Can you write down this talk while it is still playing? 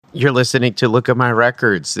You're listening to Look at My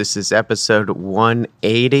Records. This is episode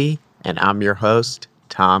 180, and I'm your host,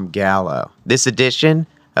 Tom Gallo. This edition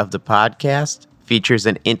of the podcast features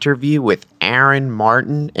an interview with Aaron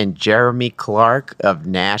Martin and Jeremy Clark of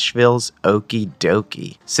Nashville's Okey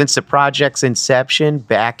Dokey. Since the project's inception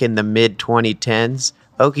back in the mid-2010s,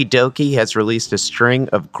 Okey Dokey has released a string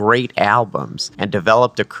of great albums and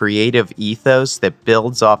developed a creative ethos that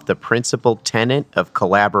builds off the principal tenet of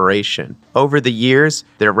collaboration. Over the years,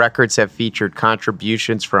 their records have featured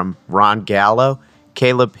contributions from Ron Gallo,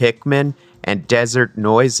 Caleb Hickman, and Desert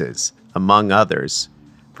Noises, among others.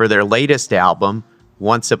 For their latest album,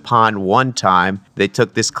 Once Upon One Time, they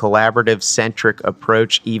took this collaborative-centric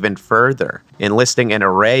approach even further, enlisting an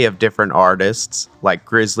array of different artists like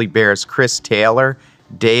Grizzly Bear's Chris Taylor,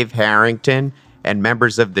 Dave Harrington, and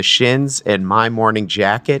members of the Shins and My Morning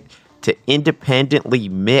Jacket to independently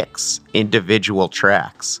mix individual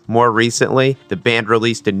tracks. More recently, the band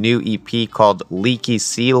released a new EP called Leaky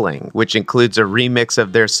Ceiling, which includes a remix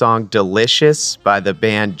of their song Delicious by the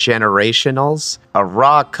band Generationals, a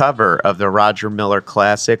raw cover of the Roger Miller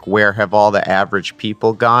classic Where Have All the Average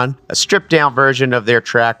People Gone, a stripped-down version of their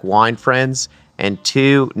track Wine Friends, and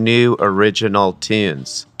 2 new original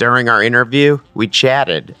tunes. During our interview, we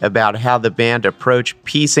chatted about how the band approached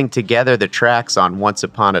piecing together the tracks on Once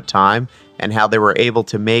Upon a Time and how they were able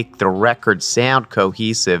to make the record sound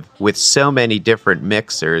cohesive with so many different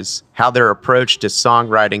mixers, how their approach to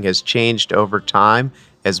songwriting has changed over time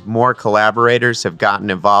as more collaborators have gotten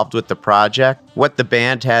involved with the project, what the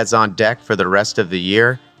band has on deck for the rest of the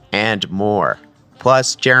year, and more.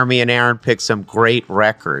 Plus, Jeremy and Aaron picked some great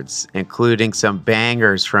records, including some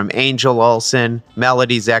bangers from Angel Olsen,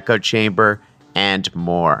 Melody's Echo Chamber, and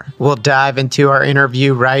more. We'll dive into our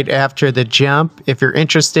interview right after the jump. If you're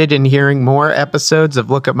interested in hearing more episodes of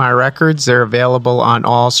Look at My Records, they're available on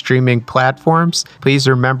all streaming platforms. Please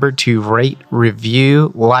remember to rate,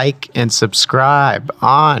 review, like, and subscribe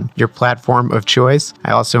on your platform of choice.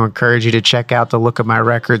 I also encourage you to check out the Look at My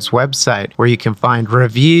Records website, where you can find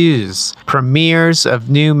reviews, premieres of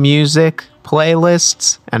new music,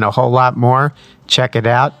 playlists, and a whole lot more. Check it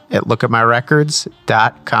out at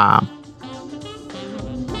lookatmyrecords.com.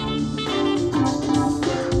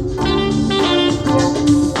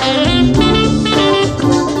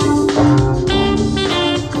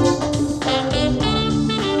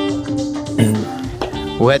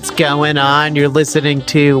 What's going on? You're listening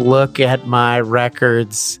to Look at My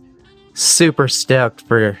Records. Super stoked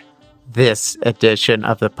for this edition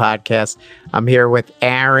of the podcast. I'm here with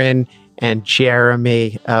Aaron and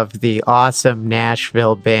Jeremy of the awesome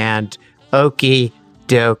Nashville band Okey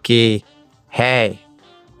Dokey. Hey,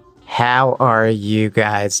 how are you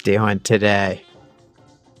guys doing today?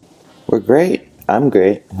 We're great. I'm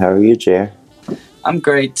great. How are you, Jer? I'm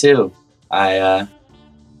great too. I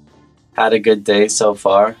had a good day so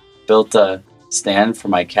far. Built a stand for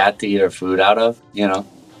my cat to eat her food out of,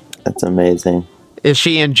 That's amazing. Is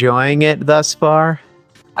she enjoying it thus far?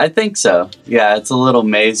 I think so. Yeah, it's a little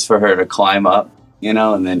maze for her to climb up,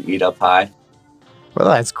 and then eat up high. Well,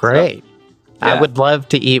 that's great. So, yeah. I would love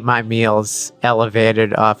to eat my meals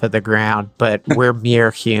elevated off of the ground, but we're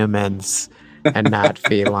mere humans and not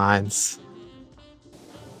felines.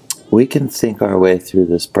 We can think our way through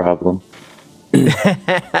this problem.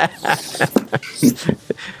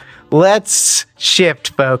 Let's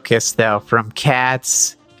shift focus, though, from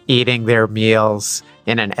cats eating their meals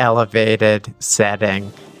in an elevated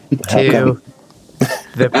setting to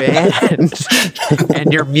the band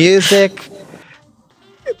and your music.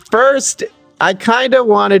 First, I kind of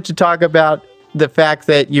wanted to talk about the fact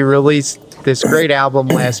that you released this great album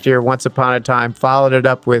last year, Once Upon a Time, followed it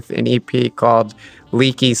up with an EP called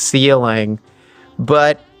Leaky Ceiling.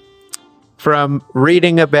 But from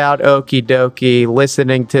reading about Okey Dokey,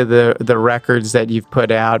 listening to the records that you've put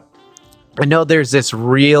out, I know there's this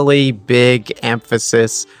really big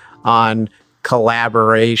emphasis on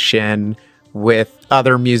collaboration with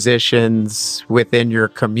other musicians within your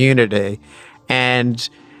community. And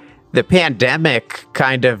the pandemic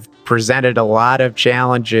kind of presented a lot of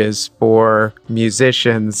challenges for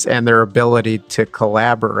musicians and their ability to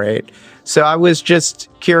collaborate. So I was just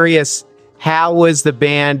curious, how was the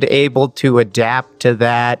band able to adapt to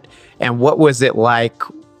that? And what was it like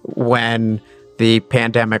when the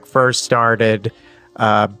pandemic first started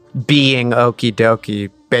being Okey Dokey,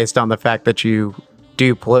 based on the fact that you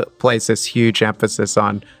do place this huge emphasis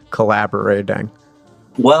on collaborating?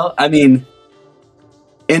 Well, I mean,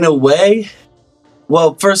 in a way,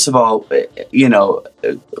 well, first of all,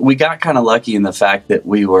 we got kind of lucky in the fact that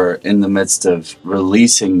we were in the midst of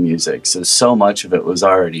releasing music. So much of it was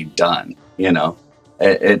already done,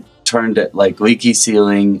 It turned it like Leaky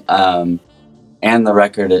Ceiling, and the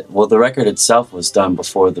record, the record itself was done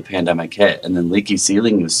before the pandemic hit, and then Leaky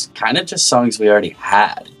Ceiling was kind of just songs we already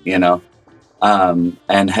had, you know,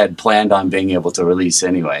 and had planned on being able to release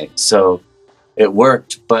anyway. So it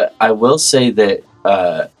worked. But I will say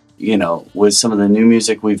that, you know, with some of the new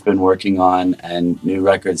music we've been working on and new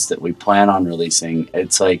records that we plan on releasing,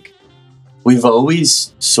 it's like we've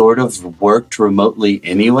always sort of worked remotely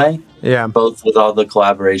anyway. Yeah. Both with all the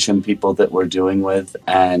collaboration people that we're doing with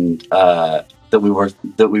and that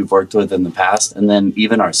we've worked with in the past, and then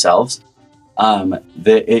even ourselves.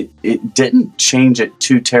 It didn't change it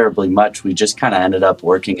too terribly much. We just kind of ended up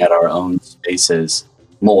working at our own spaces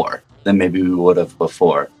more than maybe we would have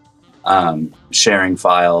before. Sharing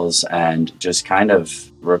files and just kind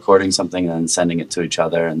of recording something and then sending it to each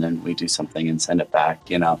other, and then we do something and send it back,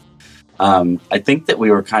 you know. I think that we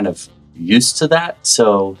were kind of used to that.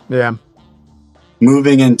 So yeah,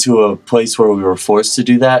 moving into a place where we were forced to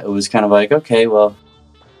do that, it was kind of like, okay, well,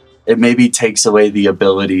 it maybe takes away the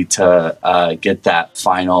ability to get that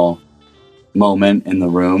final moment in the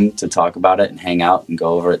room to talk about it and hang out and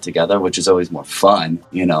go over it together, which is always more fun,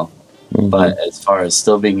 you know. Mm-hmm. But as far as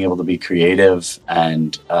still being able to be creative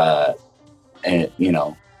and you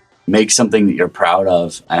know, make something that you're proud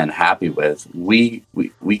of and happy with, we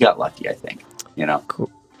got lucky, I think, you know.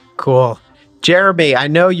 Cool. Jeremy, I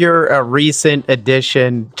know you're a recent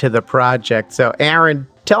addition to the project. So Aaron,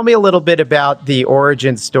 tell me a little bit about the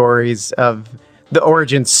origin story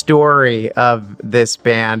of this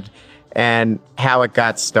band and how it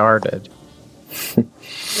got started.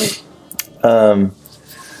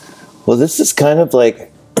 Well, this is kind of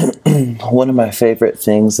like one of my favorite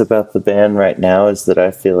things about the band right now is that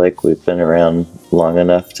I feel like we've been around long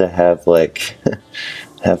enough to have like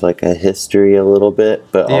a history a little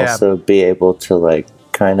bit, but also be able to like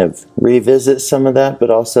kind of revisit some of that, but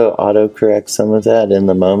also autocorrect some of that in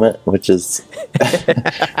the moment, which is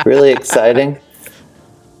really exciting.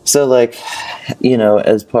 So like, you know,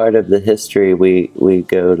 as part of the history, we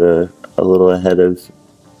go to a little ahead of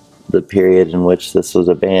the period in which this was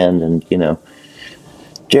a band, and, you know,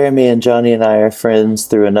 Jeremy and Johnny and I are friends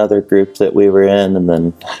through another group that we were in, and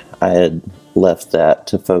then I had left that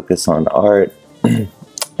to focus on art.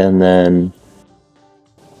 And then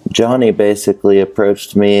Johnny basically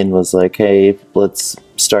approached me and was like, hey, let's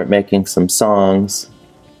start making some songs.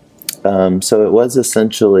 So it was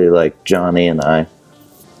essentially like Johnny and I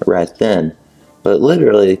right then. But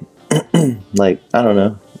literally, like, I don't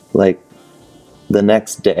know, like the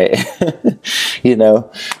next day, you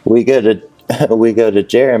know, we go to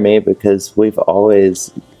Jeremy because we've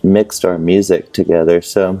always mixed our music together.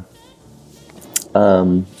 So,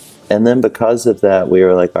 and then because of that, we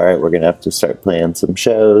were like, all right, we're going to have to start playing some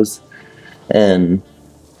shows. And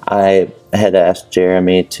I had asked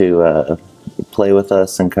Jeremy to play with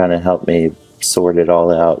us and kind of help me sort it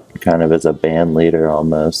all out, kind of as a band leader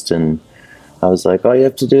almost. And I was like, all you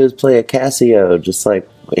have to do is play a Casio. Just like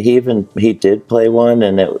he did play one,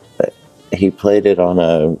 and he played it on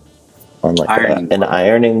an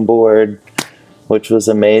ironing board, which was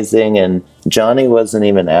amazing. And Johnny wasn't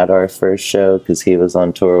even at our first show because he was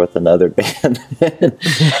on tour with another band.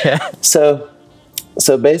 So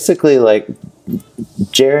basically, like,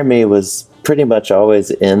 Jeremy was pretty much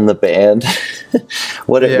always in the band.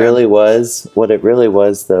 What it really was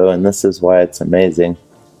though, and this is why it's amazing,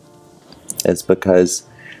 is because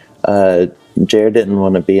Jared didn't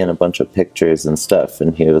want to be in a bunch of pictures and stuff,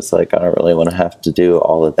 and he was like, I don't really want to have to do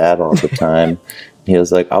all of that all the time. He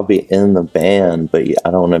was like, I'll be in the band, but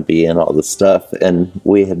I don't want to be in all the stuff. And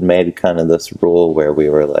we had made kind of this rule where we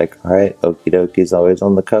were like, all right, Okey Dokey's always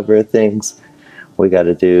on the cover of things. We got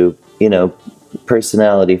to do, you know,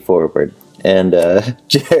 personality forward. And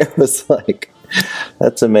Jared was like,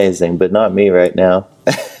 that's amazing, but not me right now.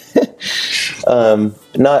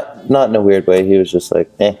 Not in a weird way. He was just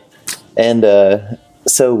like, eh. And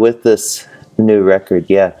so with this new record,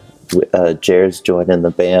 Jared's joining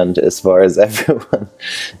the band as far as everyone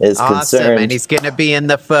is concerned. And he's going to be in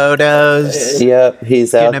the photos. Yep,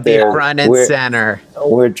 he's out there. Going to be front and center.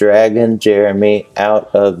 We're dragging Jeremy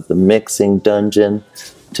out of the mixing dungeon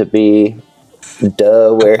to be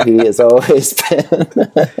where he has always been.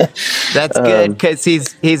 That's good, because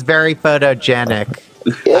he's very photogenic.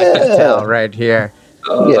 Yeah. I can tell right here.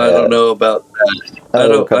 I don't know about that. I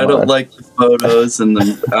don't like the photos, and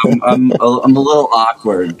I'm a little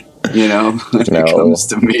awkward, you know, when it comes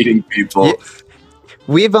to meeting people.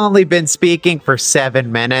 We've only been speaking for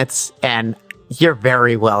 7 minutes, and you're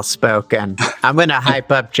very well spoken. I'm going to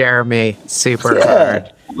hype up Jeremy super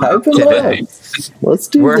hard. Hype him up. Let's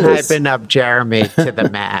do We're this. Hyping up Jeremy to the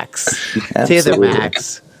max. To the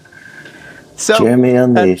max. So Jeremy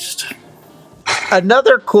Unleashed.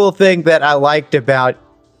 another cool thing that I liked about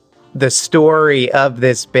the story of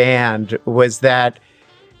this band was that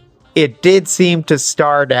it did seem to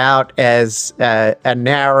start out as a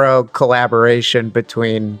narrow collaboration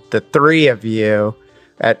between the three of you.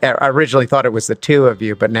 I originally thought it was the two of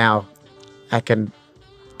you, but now I can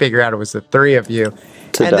figure out it was the three of you.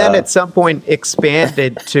 Ta-da. And then at some point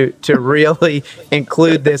expanded to really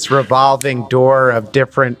include this revolving door of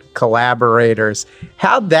different collaborators.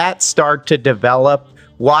 How'd that start to develop?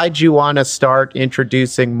 Why'd you want to start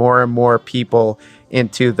introducing more and more people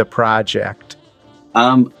into the project?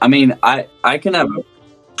 I mean, I can have a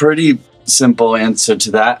pretty simple answer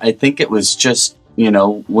to that. I think it was just,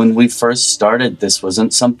 when we first started, this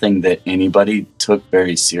wasn't something that anybody took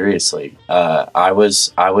very seriously. I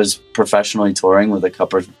was professionally touring with a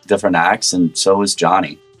couple of different acts, and so was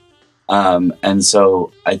Johnny. And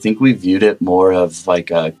so I think we viewed it more of like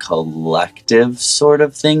a collective sort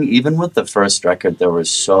of thing. Even with the first record, there were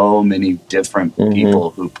so many different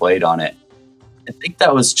people who played on it. I think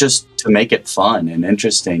that was just to make it fun and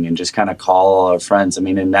interesting and just kind of call all our friends. I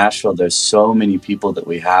mean, in Nashville, there's so many people that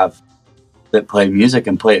we have that play music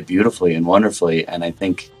and play it beautifully and wonderfully. And I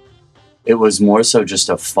think it was more so just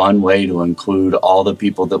a fun way to include all the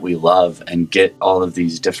people that we love and get all of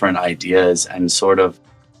these different ideas and sort of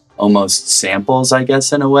almost samples, I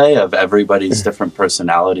guess, in a way, of everybody's different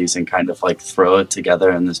personalities and kind of like throw it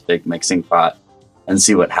together in this big mixing pot and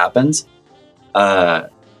see what happens.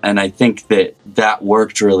 And I think that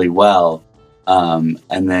worked really well. And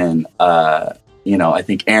then, I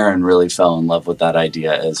think Aaron really fell in love with that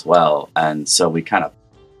idea as well. And so we kind of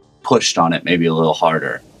pushed on it maybe a little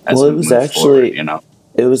harder as we moved forward,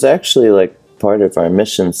 It was actually like part of our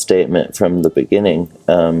mission statement from the beginning,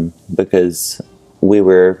 because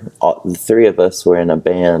the three of us were in a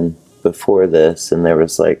band before this, and there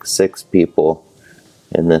was like 6 people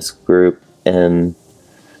in this group. And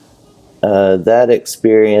that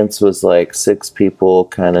experience was like 6 people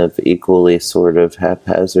kind of equally sort of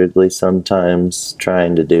haphazardly sometimes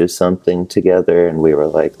trying to do something together, and we were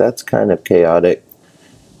like, that's kind of chaotic,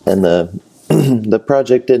 and the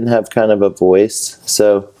project didn't have kind of a voice.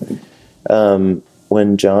 So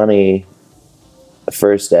when Johnny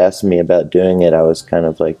first asked me about doing it, I was kind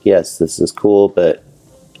of like, yes, this is cool, but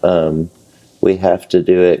we have to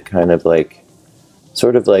do it kind of like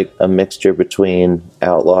sort of like a mixture between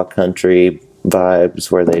outlaw country vibes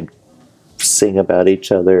where they sing about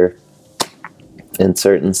each other in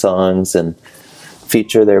certain songs and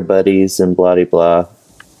feature their buddies and blah, blah, blah.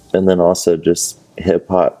 And then also just hip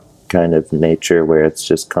hop kind of nature where it's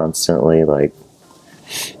just constantly like,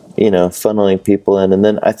 funneling people in. And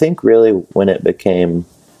then I think really when it became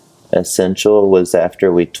essential was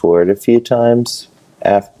after we toured a few times.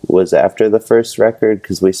 Was after the first record,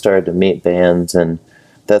 because we started to meet bands, and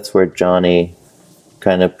that's where Johnny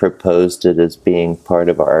kind of proposed it as being part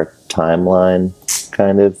of our timeline,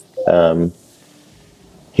 kind of.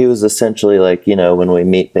 He was essentially like, when we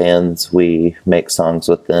meet bands, we make songs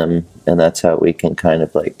with them, and that's how we can kind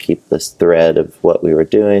of like keep this thread of what we were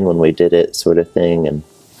doing when we did it, sort of thing. And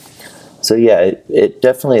so, yeah, it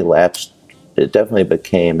definitely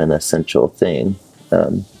became an essential thing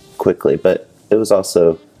quickly, but it was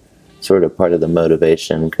also sort of part of the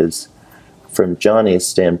motivation, because from Johnny's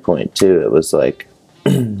standpoint too, it was like,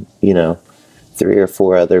 3 or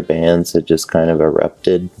 4 other bands had just kind of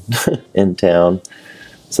erupted in town.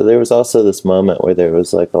 So there was also this moment where there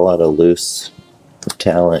was like a lot of loose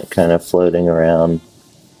talent kind of floating around,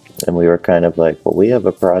 and we were kind of like, well, we have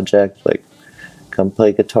a project, like, come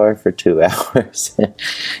play guitar for 2 hours, but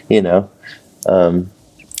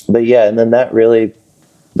yeah, and then that really,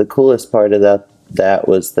 the coolest part of that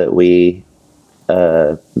was that we,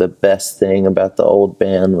 the best thing about the old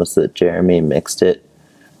band was that Jeremy mixed it.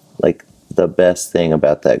 Like, the best thing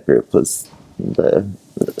about that group was the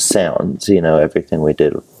sounds, everything we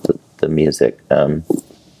did with the music.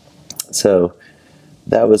 So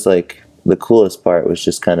that was like the coolest part, was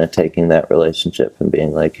just kind of taking that relationship and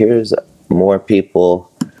being like, here's more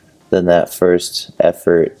people than that first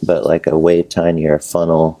effort, but like a way tinier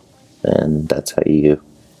funnel. And that's how you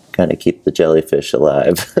kind of keep the jellyfish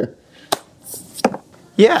alive.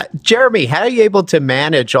 Yeah. Jeremy, how are you able to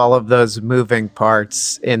manage all of those moving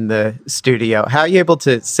parts in the studio? How are you able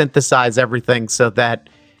to synthesize everything so that,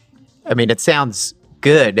 it sounds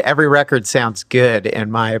good. Every record sounds good,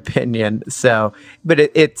 in my opinion. So, but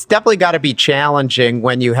it's definitely got to be challenging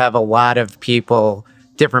when you have a lot of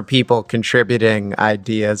different people contributing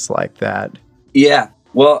ideas like that. Yeah.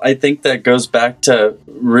 Well, I think that goes back to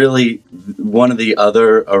really one of the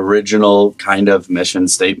other original kind of mission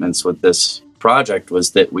statements with this project,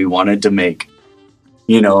 was that we wanted to make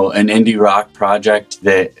an indie rock project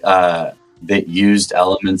that used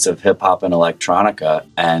elements of hip hop and electronica.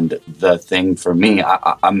 And the thing for me,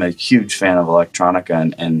 I'm a huge fan of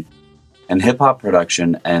electronica and hip hop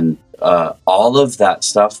production, and all of that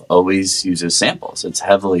stuff always uses samples. It's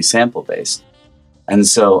heavily sample based. And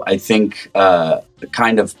so I think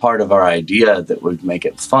kind of part of our idea that would make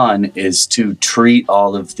it fun is to treat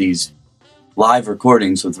all of these live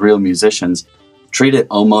recordings with real musicians, treat it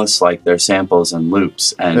almost like they're samples and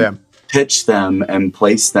loops, and pitch them and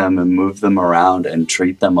place them and move them around and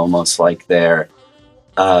treat them almost like they're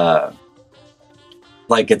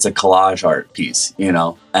like it's a collage art piece,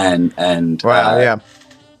 and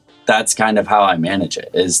that's kind of how I manage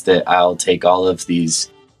it, is that I'll take all of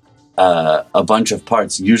these a bunch of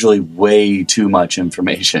parts, usually way too much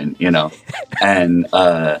information, and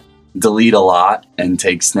delete a lot and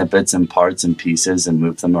take snippets and parts and pieces and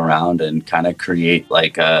move them around and kind of create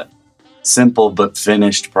like a simple but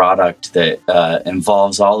finished product that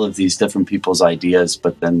involves all of these different people's ideas,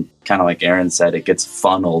 but then kind of like Aaron said, it gets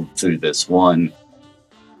funneled through this one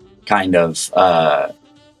kind of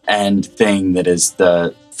end thing that is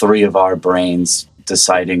the three of our brains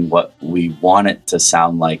deciding what we want it to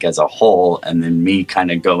sound like as a whole, and then me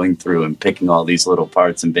kind of going through and picking all these little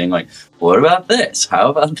parts and being like, what about this?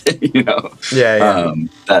 How about this?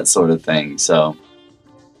 That sort of thing. So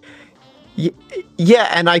yeah,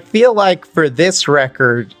 and I feel like for this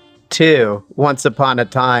record too, Once Upon a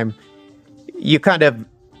Time, you kind of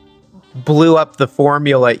blew up the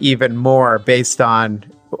formula even more based on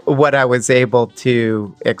what I was able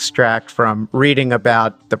to extract from reading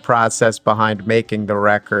about the process behind making the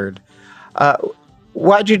record.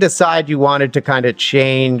 Why'd you decide you wanted to kind of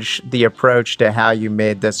change the approach to how you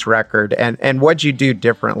made this record, and what'd you do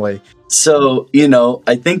differently? So,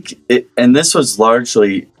 I think and this was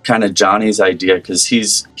largely kind of Johnny's idea, because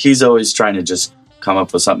he's always trying to just come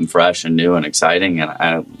up with something fresh and new and exciting. And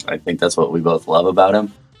I think that's what we both love about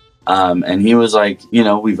him. And he was like,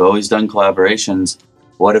 we've always done collaborations.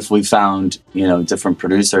 What if we found, different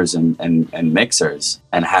producers and mixers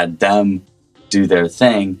and had them do their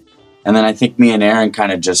thing? And then I think me and Aaron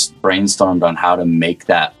kind of just brainstormed on how to make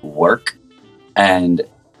that work. And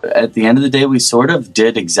at the end of the day, we sort of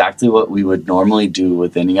did exactly what we would normally do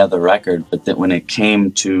with any other record. But that when it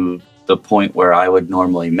came to the point where I would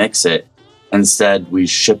normally mix it, instead we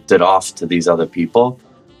shipped it off to these other people.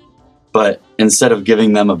 But instead of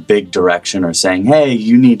giving them a big direction or saying, hey,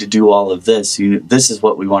 you need to do all of this, this is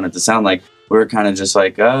what we want it to sound like, we were kind of just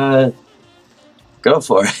like, go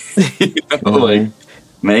for it. Like,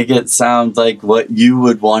 make it sound like what you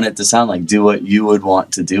would want it to sound like. Do what you would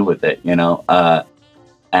want to do with it,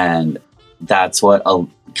 and that's what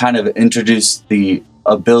kind of introduced the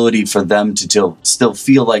ability for them to still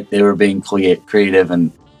feel like they were being creative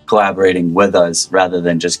and collaborating with us, rather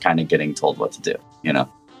than just kind of getting told what to do, Yeah,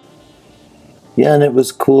 and it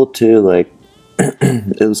was cool too, like,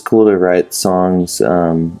 it was cool to write songs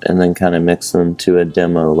and then kind of mix them to a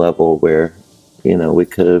demo level where, we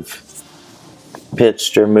could have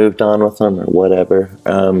pitched or moved on with them or whatever.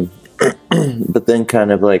 But then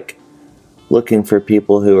kind of like looking for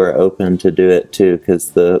people who are open to do it too,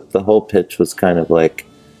 because the whole pitch was kind of like,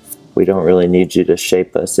 we don't really need you to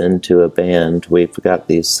shape us into a band. We've got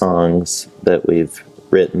these songs that we've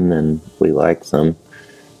written and we like them.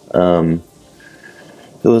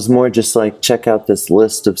 It was more just like, check out this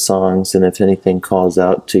list of songs, and if anything calls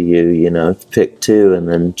out to you, pick two and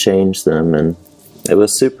then change them. And it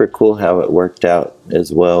was super cool how it worked out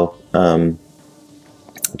as well.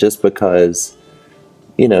 Just because,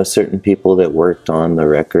 certain people that worked on the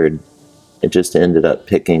record, it just ended up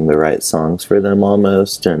picking the right songs for them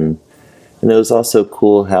almost. And it was also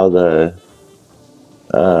cool how the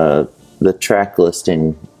track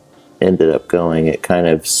listing ended up going. It kind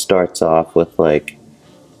of starts off with like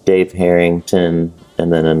Dave Harrington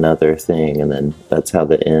and then another thing, and then that's how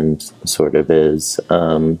the end sort of is.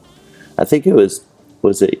 I think it was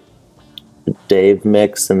it Dave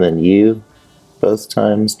mix and then you both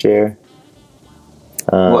times, Jer?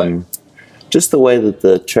 What? Just the way that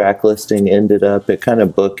the track listing ended up, it kind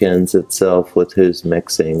of bookends itself with who's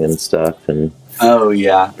mixing and stuff. And oh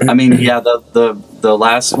yeah, I mean, yeah, the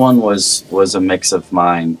last one was a mix of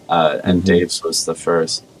mine, and Dave's was the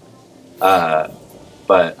first. But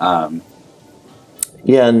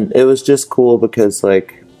yeah, and it was just cool because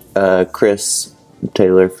like Chris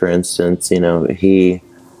Taylor, for instance,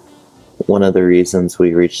 one of the reasons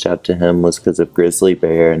we reached out to him was because of Grizzly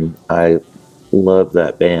Bear, and I love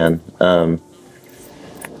that band.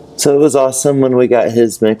 So it was awesome when we got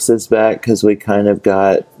his mixes back, because we kind of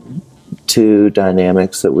got two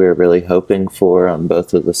dynamics that we were really hoping for on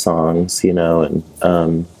both of the songs, you know,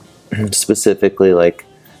 and specifically like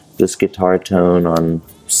this guitar tone on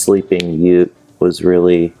Sleeping Ute was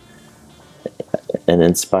really an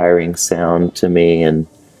inspiring sound to me, and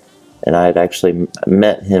I had actually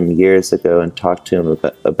met him years ago and talked to him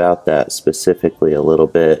about that specifically a little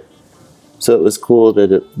bit. So it was cool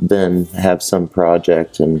to then have some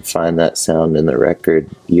project and find that sound in the record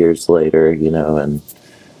years later, you know, and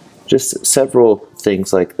just several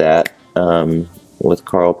things like that with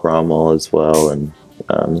Carl Brommel as well. And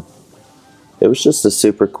it was just a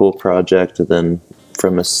super cool project. And then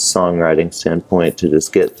from a songwriting standpoint, to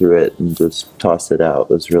just get through it and just toss it out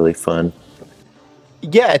was really fun.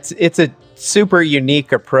 Yeah, it's a super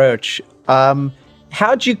unique approach.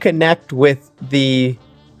 How'd you connect with the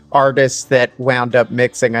artists that wound up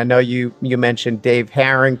mixing? I know you mentioned Dave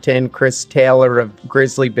Harrington, Chris Taylor of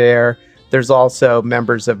Grizzly Bear. There's also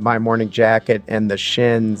members of My Morning Jacket and the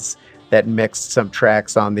Shins that mixed some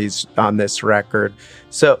tracks on this record.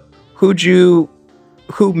 So who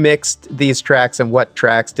mixed these tracks, and what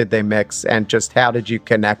tracks did they mix, and just how did you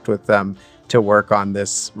connect with them to work on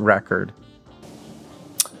this record?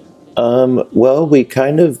 Well, we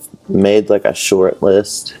kind of made like a short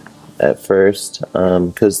list at first,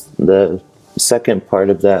 because the second part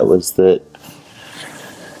of that was that,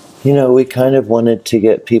 you know, we kind of wanted to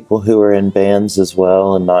get people who are in bands as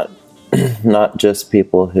well, and not just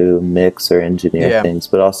people who mix or engineer things,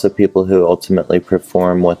 but also people who ultimately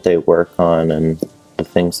perform what they work on and the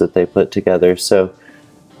things that they put together. So,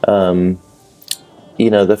 you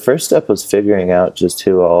know, the first step was figuring out just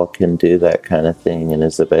who all can do that kind of thing and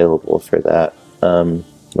is available for that,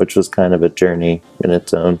 which was kind of a journey in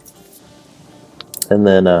its own. And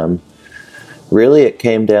then really it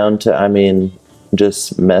came down to, I mean,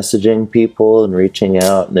 just messaging people and reaching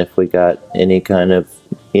out. And if we got any kind of,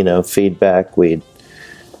 you know, feedback, we'd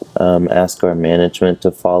ask our management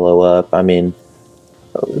to follow up. I mean,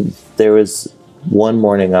 there was one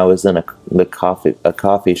morning I was in a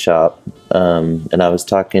coffee shop, and I was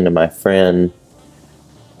talking to my friend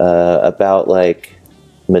about like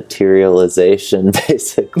materialization,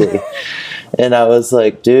 basically. And I was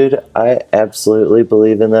like, dude, I absolutely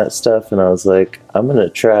believe in that stuff. And I was like, I'm going to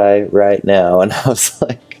try right now. And I was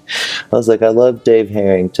like, I love Dave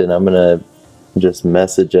Harrington. I'm going to just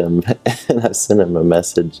message him. And I sent him a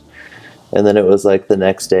message. And then it was like the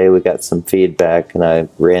next day we got some feedback, and I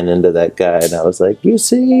ran into that guy and I was like, you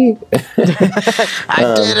see?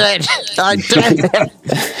 I did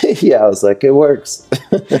it. Yeah, I was like, it works.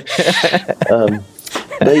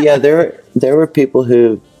 But yeah, there were people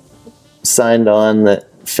who signed on that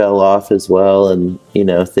fell off as well, and, you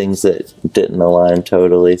know, things that didn't align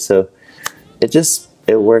totally. So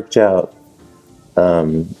it worked out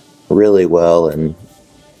really well, and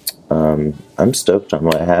I'm stoked on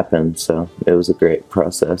what happened. So it was a great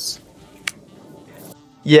process.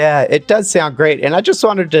 Yeah, it does sound great. And I just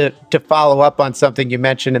wanted to follow up on something you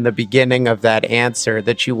mentioned in the beginning of that answer,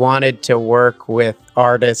 that you wanted to work with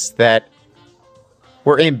artists that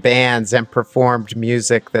were in bands and performed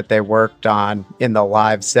music that they worked on in the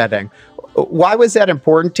live setting. Why was that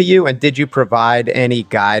important to you? And did you provide any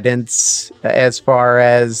guidance as far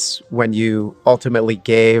as when you ultimately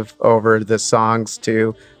gave over the songs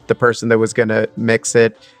to the person that was going to mix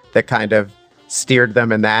it, that kind of steered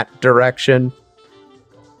them in that direction?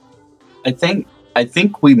 I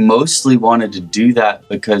think we mostly wanted to do that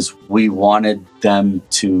because we wanted them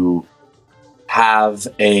to have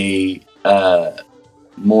a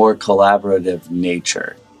more collaborative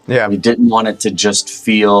nature. Yeah. We didn't want it to just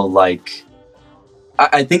feel like,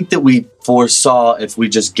 I think that we foresaw if we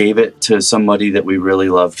just gave it to somebody that we really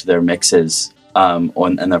loved their mixes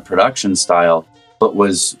and their production style, but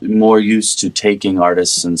was more used to taking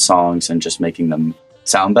artists and songs and just making them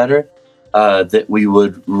sound better, that we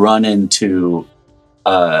would run into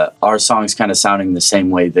our songs kind of sounding the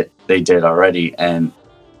same way that they did already. And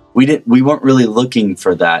we weren't really looking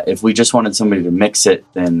for that. If we just wanted somebody to mix it,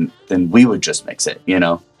 then we would just mix it, you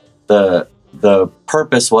know. The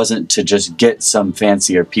purpose wasn't to just get some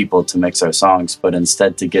fancier people to mix our songs, but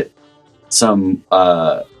instead to get some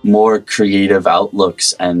more creative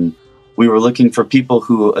outlooks. And we were looking for people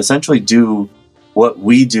who essentially do what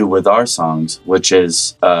we do with our songs, which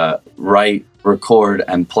is write, record,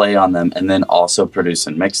 and play on them, and then also produce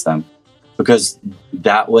and mix them. Because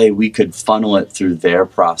that way we could funnel it through their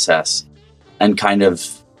process and kind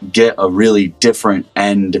of get a really different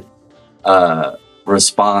end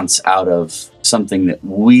response out of something that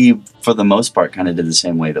we, for the most part, kind of did the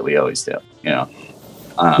same way that we always do, you know?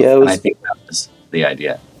 And I think that was the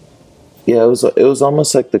idea. Yeah, it was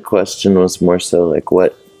almost like the question was more so like,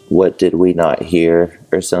 what what did we not hear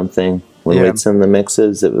or something. When we'd send the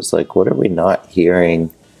mixes, it was like, what are we not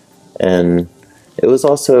hearing? And it was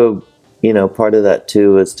also, part of that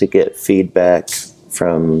too was to get feedback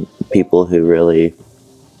from people who really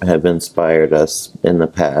have inspired us in the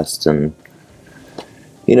past, and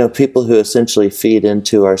people who essentially feed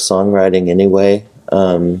into our songwriting anyway,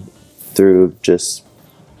 through just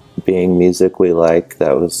being music we like.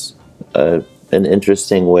 That was an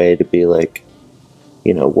interesting way to be like,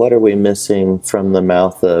 what are we missing from the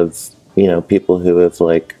mouth of people who have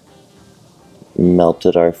like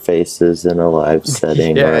melted our faces in a live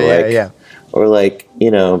setting, or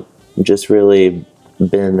just really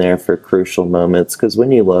been there for crucial moments. Because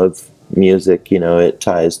when you love music, it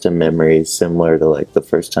ties to memories similar to like the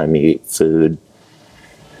first time you eat food.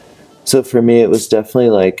 So for me, it was definitely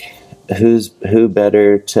like, who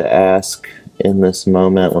better to ask in this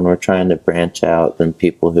moment when we're trying to branch out than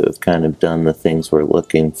people who have kind of done the things we're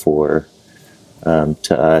looking for,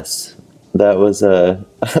 to us. That was a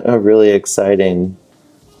really exciting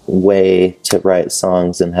way to write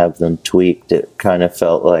songs and have them tweaked. It kind of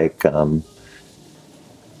felt like, I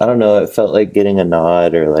don't know, it felt like getting a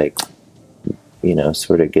nod, or like,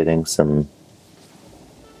 sort of getting some,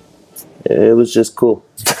 it was just cool.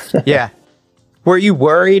 Yeah. Were you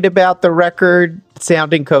worried about the record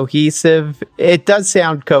sounding cohesive? It does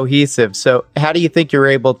sound cohesive. So how do you think you're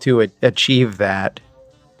able to achieve that?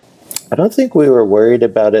 I don't think we were worried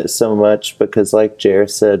about it so much because, like Jer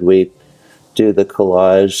said, we do the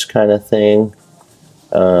collage kind of thing.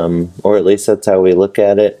 Or at least that's how we look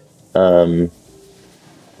at it.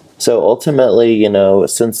 So ultimately,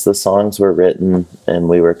 since the songs were written and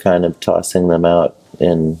we were kind of tossing them out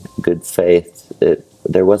in good faith,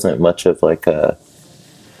 there wasn't much of like a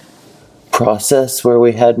process where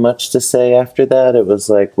we had much to say after that. It was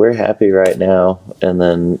like, we're happy right now, and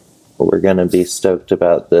then we're going to be stoked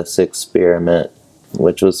about this experiment,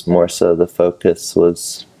 which was more so the focus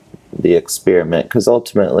was the experiment. Because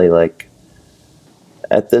ultimately, like,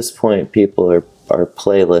 at this point, people are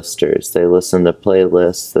playlisters. They listen to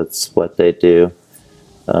playlists. That's what they do.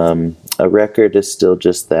 A record is still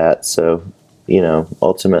just that. So,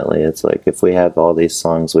 ultimately it's like, if we have all these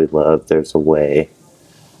songs we love, there's a way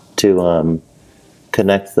to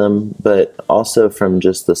connect them. But also from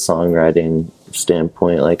just the songwriting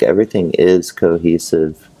standpoint, like, everything is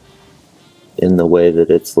cohesive in the way that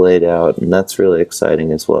it's laid out, and that's really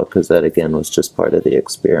exciting as well, because that again was just part of the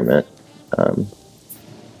experiment.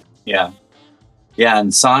 Yeah,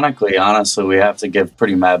 and sonically, honestly, we have to give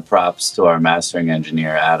pretty mad props to our mastering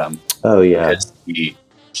engineer, Adam. Oh, yeah. Because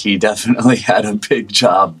he definitely had a big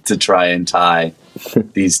job to try and tie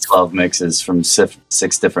these 12 mixes from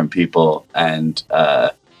 6 different people and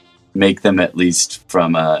make them, at least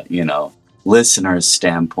from a, listener's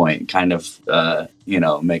standpoint, kind of,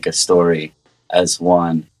 make a story as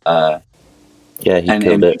one. Yeah, he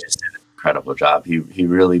killed it. He just did an incredible job. He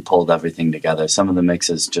really pulled everything together. Some of the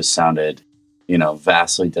mixes just sounded,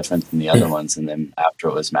 vastly different than the other ones. And then after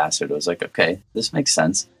it was mastered, it was like, okay, this makes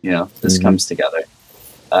sense. This comes together.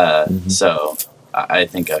 So I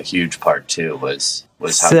think a huge part too was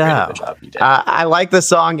how great of a job you did. I like the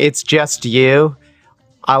song "It's Just You."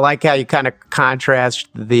 I like how you kind of contrast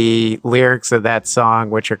the lyrics of that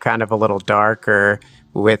song, which are kind of a little darker,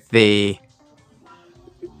 with the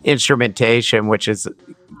instrumentation, which is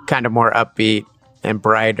kind of more upbeat and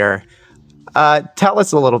brighter. Tell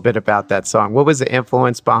us a little bit about that song. What was the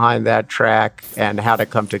influence behind that track, and how to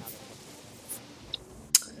come to?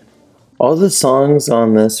 All the songs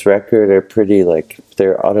on this record are pretty, like,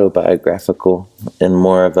 they're autobiographical in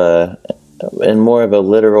more of a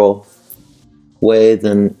literal way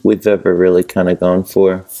than we've ever really kind of gone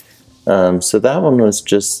for. So that one was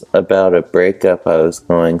just about a breakup I was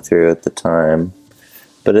going through at the time.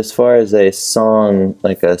 But as far as a song,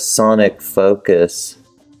 like a sonic focus,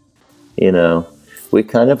 we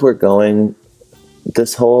kind of were going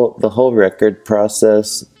the whole record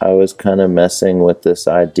process. I was kind of messing with this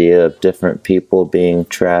idea of different people being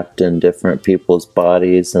trapped in different people's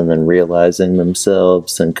bodies and then realizing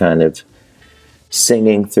themselves and kind of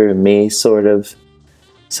singing through me, sort of.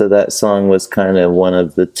 So that song was kind of one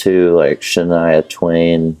of the two, like, Shania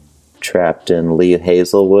Twain trapped in Lee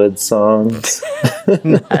Hazelwood songs.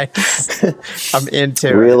 Nice. I'm into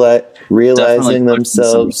it. Realizing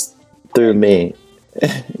themselves through me.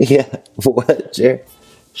 Yeah. What, Jer?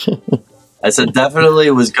 I said definitely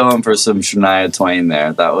was going for some Shania Twain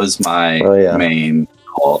there. That was my main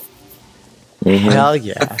call. Mm-hmm. Hell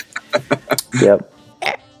yeah. Yep.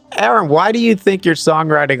 Aaron, why do you think your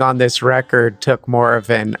songwriting on this record took more of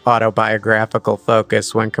an autobiographical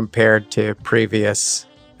focus when compared to previous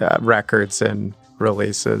records and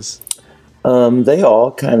releases? They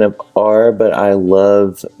all kind of are, but I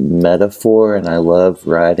love metaphor and I love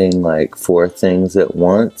writing like four things at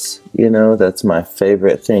once. That's my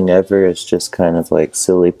favorite thing ever. It's just kind of like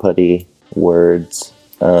silly putty words.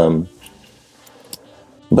 But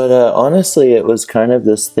honestly, it was kind of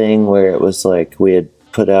this thing where it was like we had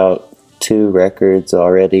put out 2 records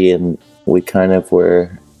already, and we kind of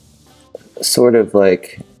were sort of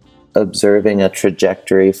like observing a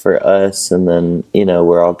trajectory for us, and then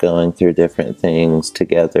we're all going through different things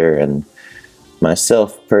together. And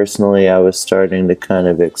myself personally, I was starting to kind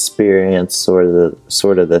of experience sort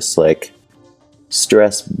of this like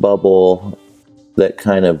stress bubble that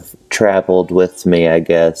kind of traveled with me, I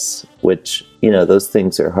guess, which those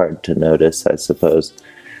things are hard to notice, I suppose.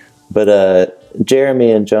 But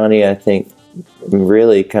Jeremy and Johnny, I think,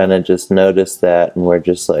 really kind of just noticed that, and we're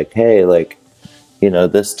just like, hey, like,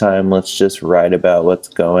 this time let's just write about what's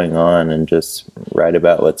going on and just write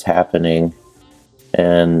about what's happening.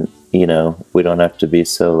 And, we don't have to be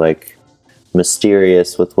so like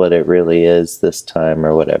mysterious with what it really is this time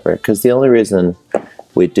or whatever. Because the only reason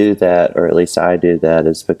we do that, or at least I do that,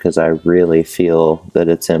 is because I really feel that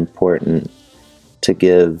it's important to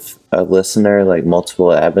give a listener like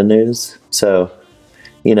multiple avenues. So,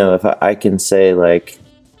 if I can say like,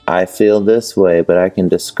 I feel this way, but I can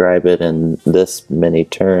describe it in this many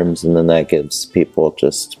terms, and then that gives people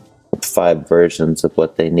just 5 versions of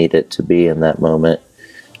what they need it to be in that moment.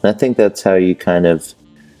 And I think that's how you kind of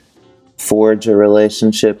forge a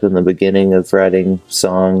relationship in the beginning of writing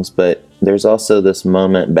songs. But there's also this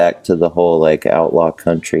moment back to the whole like outlaw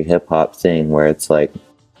country hip hop thing where it's like,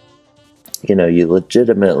 you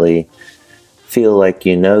legitimately feel like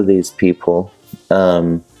these people,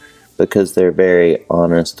 because they're very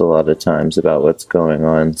honest a lot of times about what's going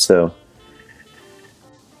on. So,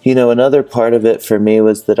 another part of it for me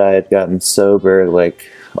was that I had gotten sober like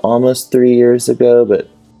almost 3 years ago, but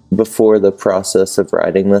before the process of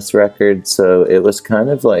writing this record. So it was kind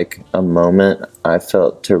of like a moment I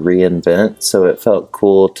felt to reinvent. So it felt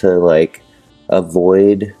cool to like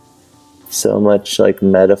avoid so much like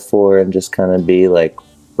metaphor and just kind of be like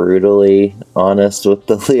brutally honest with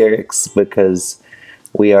the lyrics, because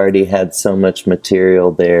we already had so much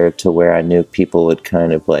material there to where I knew people would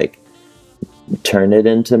kind of like turn it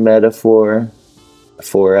into metaphor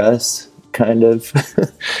for us, kind of.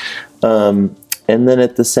 And then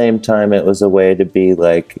at the same time, it was a way to be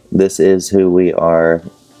like, this is who we are,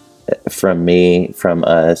 from me, from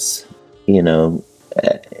us, in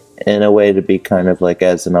a way to be kind of like,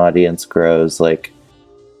 as an audience grows, like,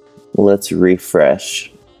 let's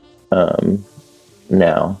refresh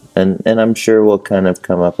now. And I'm sure we'll kind of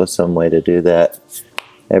come up with some way to do that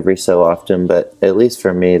every so often. But at least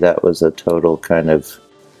for me, that was a total kind of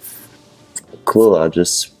cool, I'll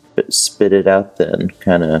just spit it out then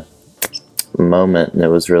kind of moment. And it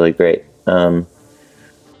was really great.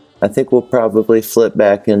 I think we'll probably flip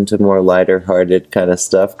back into more lighter hearted kind of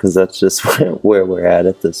stuff, because that's just where we're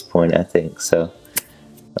at this point, I think. So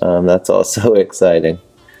that's also exciting.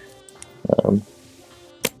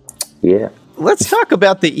 Yeah. Let's talk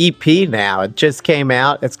about the EP now. It just came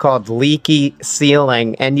out. It's called Leaky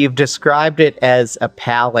Ceiling, and you've described it as a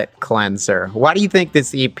palate cleanser. Why do you think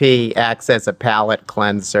this EP acts as a palate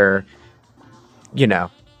cleanser,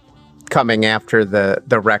 coming after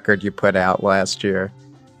the record you put out last year?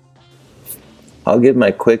 I'll give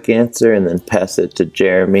my quick answer and then pass it to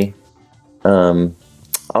Jeremy.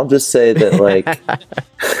 I'll just say that, like,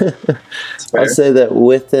 I'll say that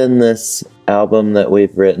within this album that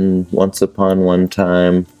we've written, Once Upon One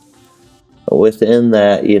Time, within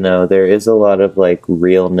that, there is a lot of like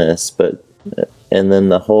realness, and then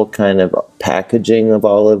the whole kind of packaging of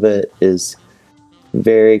all of it is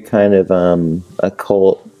very kind of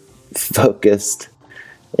occult focused,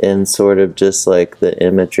 and sort of just like the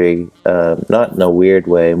imagery, not in a weird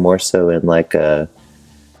way, more so in like a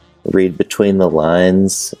read between the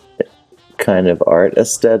lines kind of art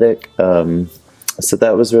aesthetic. So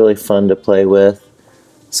that was really fun to play with.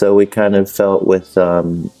 So we kind of felt with,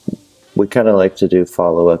 we kind of like to do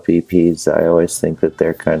follow-up EPs. I always think that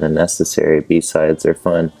they're kind of necessary. B-sides are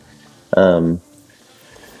fun.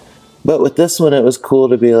 But with this one, it was cool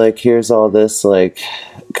to be like, here's all this like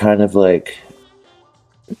kind of like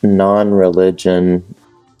non-religion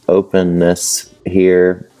openness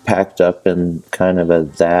here, packed up in kind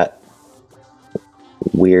of that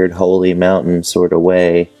weird holy mountain sort of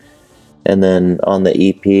way. And then on the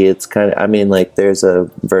EP, it's kind of, like there's a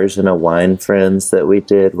version of Wine Friends that we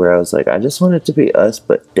did where I was like, I just want it to be us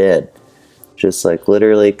but dead, just like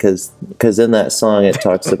literally, because in that song it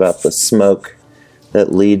talks about the smoke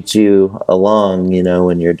that leads you along,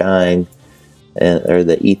 when you're dying. or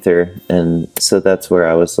the ether. And so that's where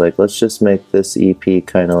I was like, let's just make this EP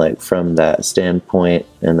kind of like from that standpoint.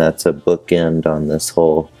 And that's a bookend on this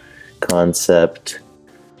whole concept,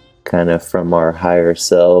 kind of from our higher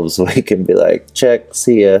selves. We can be like, check,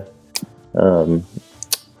 see ya. But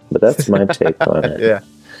that's my take on it. Yeah.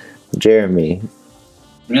 Jeremy.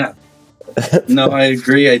 Yeah. No, I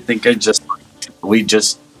agree. I think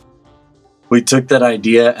we took that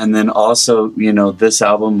idea, and then also, you know, this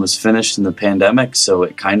album was finished in the pandemic, so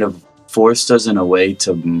it kind of forced us in a way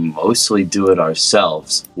to mostly do it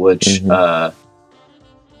ourselves, which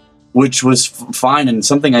was fine, and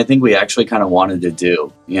something I think we actually kind of wanted to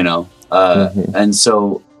do, you know. And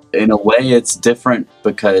so in a way it's different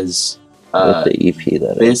because with the EP,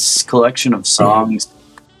 this collection of songs,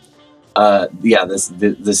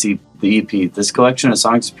 the EP, this collection of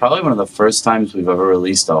songs is probably one of the first times we've ever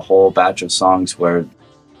released a whole batch of songs where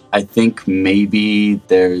I think maybe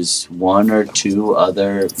there's one or two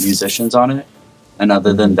other musicians on it, and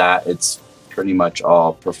other than that, it's pretty much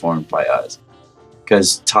all performed by us.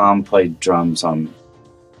 Because Tom played drums on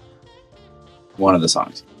one of the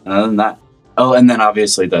songs. And other than that, and then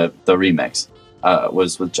obviously the remix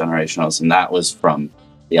was with Generationals, and that was from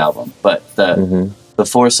the album. But the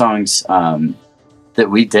 4 songs that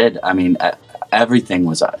we did, I mean, everything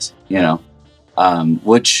was us, you know,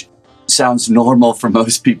 which sounds normal for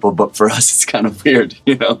most people, but for us, it's kind of weird,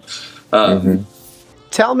 you know.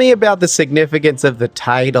 Tell me about the significance of the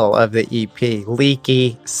title of the EP,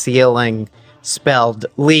 Leaky Sealing, spelled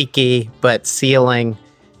leaky, but sealing,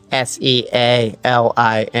 Sealing.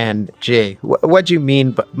 What do you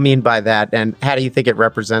mean by that, and how do you think it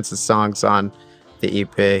represents the songs on the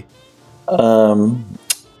EP?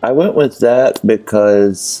 I went with that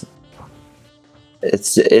because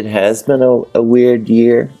it has been a weird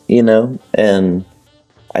year, you know, and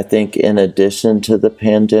I think in addition to the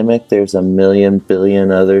pandemic, there's a million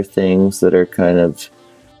billion other things that are kind of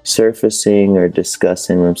surfacing or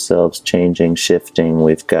discussing themselves, changing, shifting.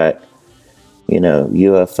 We've got, you know,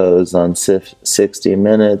 UFOs on 60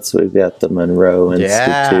 Minutes. We've got the Monroe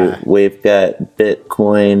Institute. We've got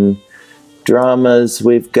Bitcoin dramas.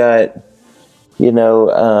 We've got, you know,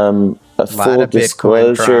 a full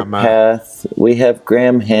disclosure path. We have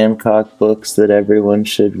Graham Hancock books that everyone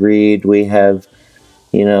should read. We have,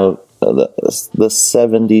 you know, the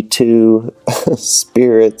 72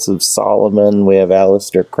 spirits of Solomon. We have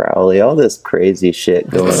Aleister Crowley, all this crazy shit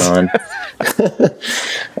going on.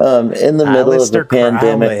 In the middle of the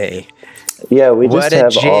pandemic. Yeah, we just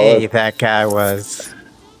have all of that guy was.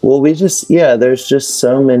 Well, there's just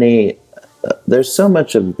so many, there's so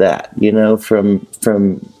much of that, you know, from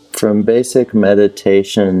basic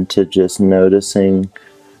meditation to just noticing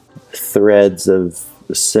threads of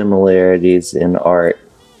similarities in art.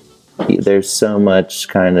 There's so much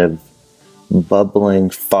kind of bubbling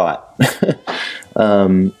thought.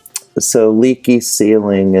 So Leaky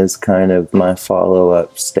Sealing is kind of my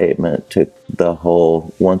follow-up statement to the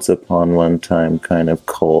whole Once Upon One Time kind of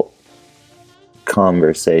cult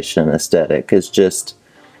conversation aesthetic. It's just,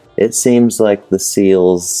 it seems like the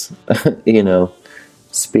seals, you know,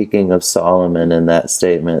 speaking of Solomon in that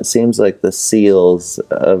statement, it seems like the seals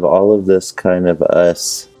of all of this kind of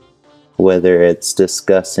us, whether it's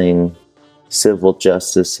discussing civil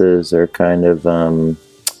justices or kind of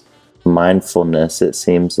mindfulness, it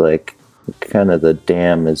seems like kind of the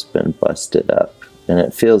dam has been busted up. And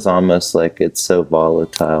it feels almost like it's so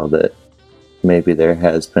volatile that maybe there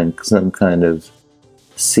has been some kind of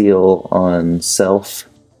seal on self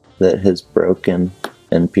that has broken,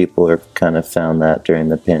 and people have kind of found that during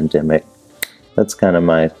the pandemic. That's kind of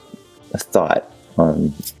my thought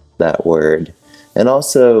on that word. And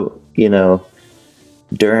also, you know,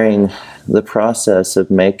 during the process of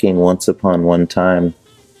making Once Upon One Time,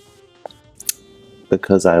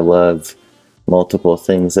 because I love multiple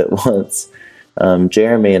things at once,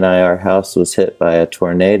 Jeremy and I, our house was hit by a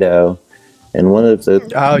tornado, and one of the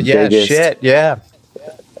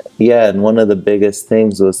and one of the biggest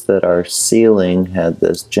things was that our ceiling had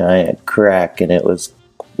this giant crack, and it was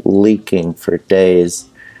leaking for days,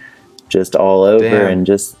 just all over. Damn. And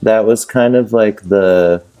just that was kind of like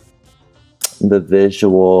the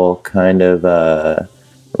visual kind of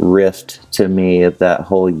rift to me of that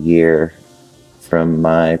whole year, from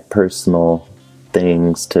my personal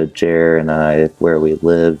things to Jer and I, where we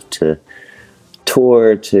lived, to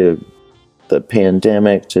tour, to the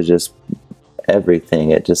pandemic, to just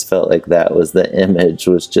everything. It just felt like that was the image,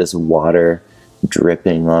 was just water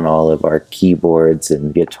dripping on all of our keyboards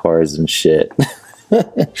and guitars and shit.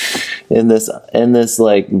 in this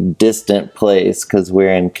like distant place, because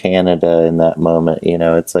we're in Canada in that moment. You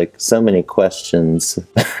know, it's like so many questions.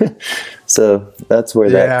 So that's where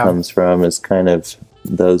that comes from, is kind of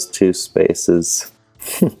those two spaces.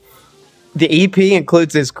 The EP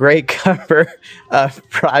includes this great cover of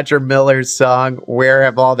Roger Miller's song, Where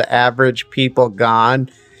Have All the Average People Gone?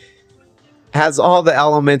 Has all the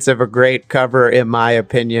elements of a great cover, in my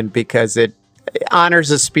opinion, because it honors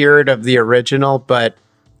the spirit of the original, but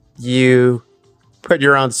you put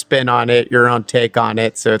your own spin on it, your own take on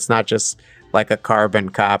it, so it's not just like a carbon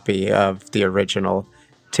copy of the original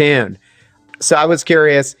tune. So I was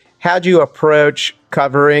curious, how'd you approach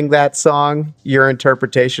covering that song, your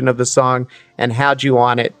interpretation of the song, and how'd you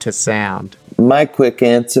want it to sound? My quick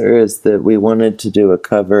answer is that we wanted to do a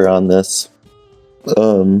cover on this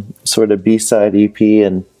sort of B-side EP,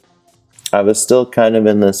 and I was still kind of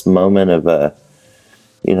in this moment of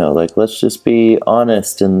like, let's just be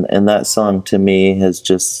honest, and that song to me has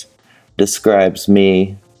just describes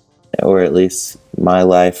me, or at least my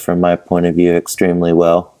life from my point of view, extremely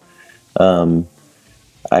well.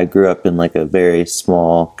 I grew up in like a very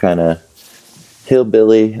small kind of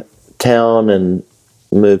hillbilly town and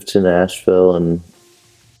moved to Nashville, and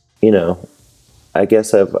I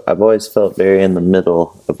guess I've always felt very in the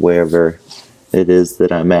middle of wherever it is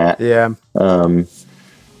that I'm at. Yeah. A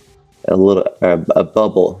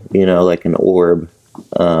bubble, like an orb.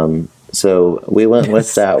 So we went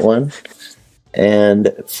with that one.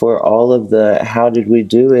 And for all of the how did we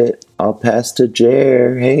do it, I'll pass to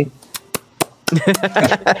Jer. Hey.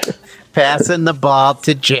 Passing the ball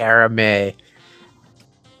to Jeremy.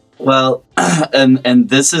 Well, and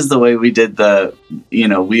this is the way we did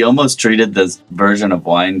we almost treated this version of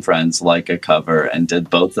Wine Friends like a cover and did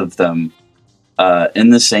both of them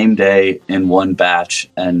in the same day in one batch,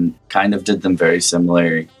 and kind of did them very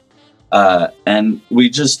similarly. And we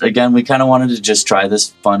kind of wanted to just try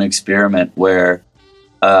this fun experiment where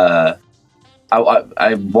I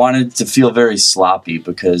wanted to feel very sloppy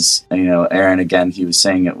because, Aaron, again, he was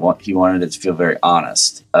saying he wanted it to feel very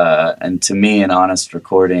honest. And to me, an honest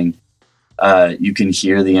recording, you can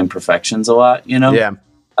hear the imperfections a lot, Yeah.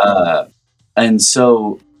 And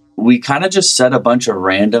so we kind of just set a bunch of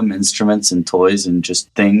random instruments and toys and just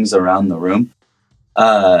things around the room,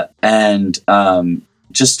 and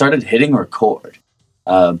just started hitting record.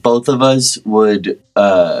 Both of us would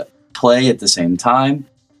play at the same time,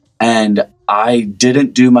 and I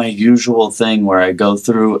didn't do my usual thing where I go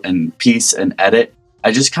through and piece and edit.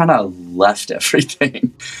 I just kind of left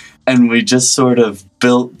everything, and we just sort of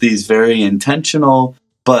built these very intentional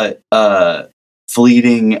but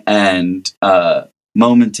fleeting and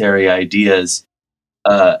momentary ideas,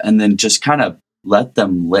 and then just kind of let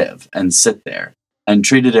them live and sit there, and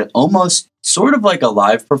treated it almost sort of like a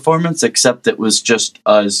live performance, except it was just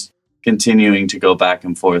us continuing to go back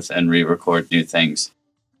and forth and re-record new things.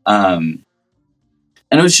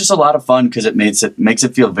 And it was just a lot of fun because it makes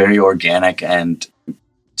it feel very organic and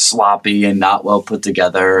sloppy and not well put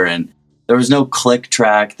together. And there was no click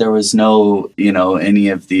track. There was no, any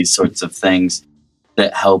of these sorts of things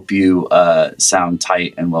that help you sound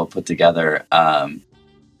tight and well put together. And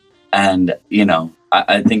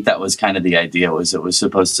I think that was kind of the idea, was it was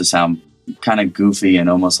supposed to sound kind of goofy and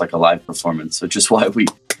almost like a live performance, which is why we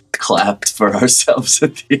clapped for ourselves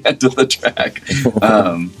at the end of the track.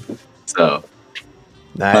 So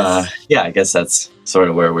Nice. I guess that's sort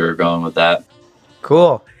of where we were going with that.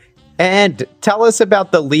 Cool. And tell us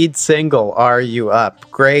about the lead single, Are You Up?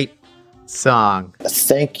 Great song.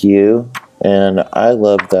 Thank you. And I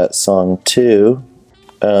love that song too.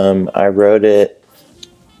 I wrote it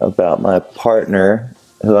about my partner,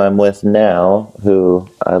 who I'm with now, who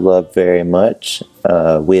I love very much.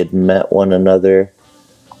 We had met one another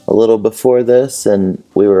a little before this, and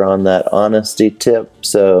we were on that honesty tip.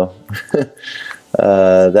 So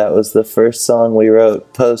that was the first song we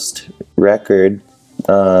wrote post-record.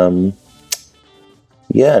 And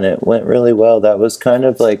it went really well. That was kind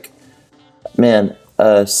of like, man,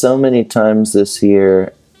 so many times this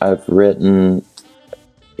year I've written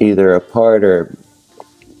either a part, or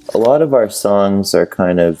a lot of our songs are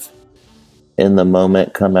kind of in the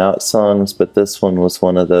moment come out songs, but this one was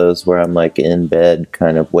one of those where I'm like in bed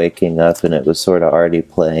kind of waking up and it was sort of already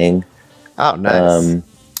playing. Oh, nice.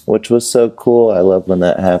 Which was so cool. I love when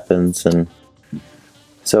that happens. And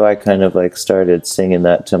so I kind of like started singing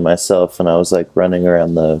that to myself, and I was like running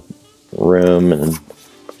around the room, and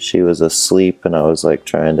she was asleep, and I was like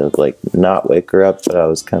trying to like not wake her up, but I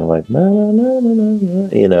was kind of like, no.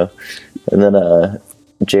 And then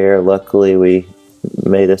Jer, luckily we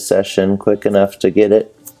made a session quick enough to get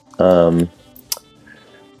it.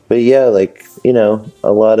 but yeah, like, you know,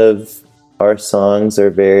 a lot of our songs are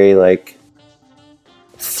very like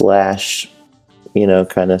flash, you know,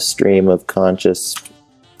 kind of stream of conscious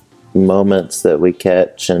moments that we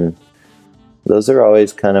catch, and those are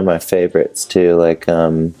always kind of my favorites too. Like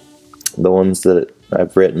the ones that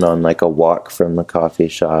I've written on like a walk from the coffee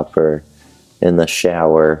shop or in the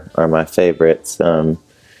shower are my favorites. And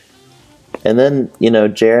then, you know,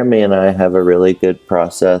 Jeremy and I have a really good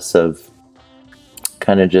process of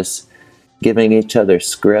kind of just giving each other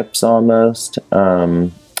scripts almost.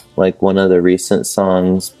 Like one of the recent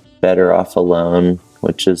songs, Better Off Alone,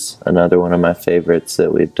 which is another one of my favorites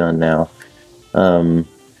that we've done now. You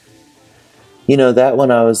know, that one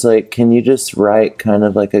I was like, can you just write kind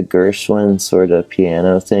of like a Gershwin sort of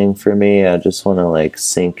piano thing for me? I just want to like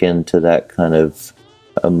sink into that kind of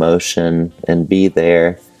emotion and be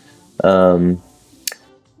there. And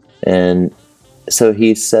so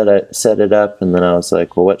he set it up, and then I was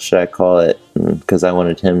like, well, what should I call it? Because I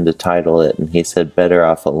wanted him to title it, and he said Better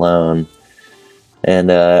Off Alone.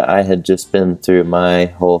 And I had just been through my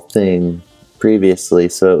whole thing previously,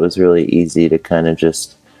 so it was really easy to kind of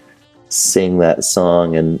just sing that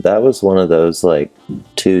song. And that was one of those like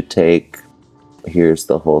 2-take, here's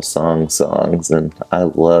the whole songs, and I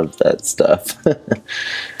love that stuff.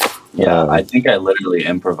 Yeah, I think I literally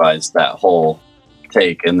improvised that whole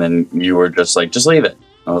take, and then you were just like, just leave it.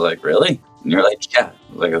 I was like, really? And you're like, yeah. I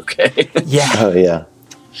was like, okay. Yeah. Oh yeah,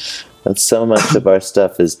 that's so much of our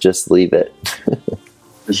stuff is just leave it.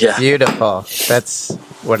 Yeah. Beautiful. That's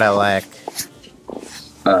what I like.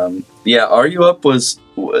 Yeah, Are You Up was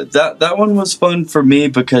that one was fun for me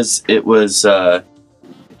because it was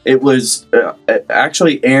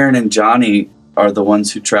actually Aaron and Johnny are the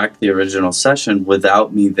ones who tracked the original session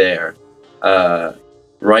without me there.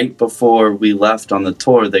 Right before we left on the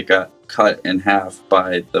tour, they got cut in half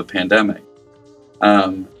by the pandemic.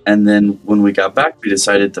 And then when we got back, we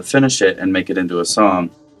decided to finish it and make it into a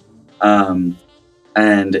song.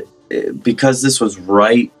 Because this was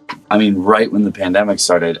right when the pandemic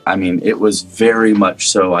started, it was very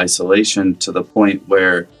much so isolation to the point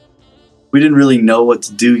where we didn't really know what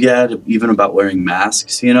to do yet, even about wearing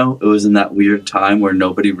masks, you know? It was in that weird time where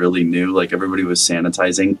nobody really knew, like everybody was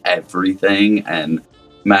sanitizing everything, and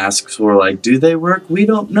masks were like, do they work? We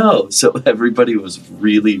don't know. So everybody was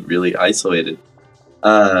really, really isolated.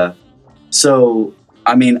 I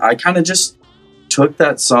kind of just took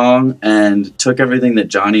that song and took everything that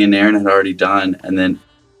Johnny and Aaron had already done and then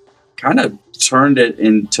kind of turned it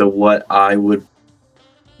into what I would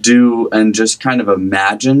do and just kind of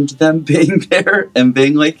imagined them being there and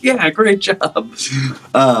being like, yeah, great job.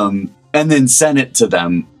 And then sent it to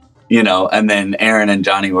them, you know, and then Aaron and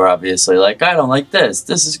Johnny were obviously like, I don't like this.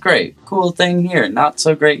 This is great. Cool thing here. Not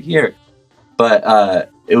so great here. But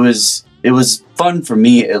it was fun for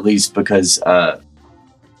me, at least, because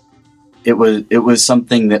it was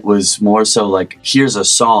something that was more so like, here's a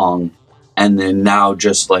song, and then now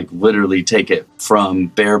just like literally take it from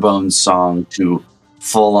bare bones song to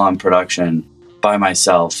full on production by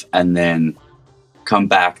myself, and then come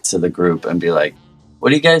back to the group and be like, what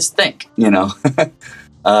do you guys think? You know,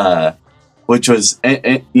 which was,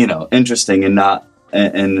 you know, interesting and not,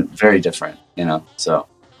 and very different, you know, so.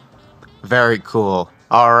 Very cool.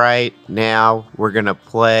 All right, now we're going to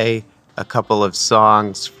play a couple of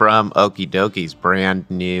songs from Okey-Dokey's brand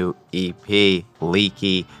new EP,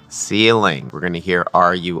 Leaky Ceiling. We're going to hear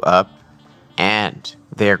Are You Up? And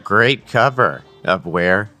their great cover of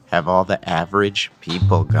Where Have All the Average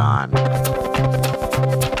People Gone?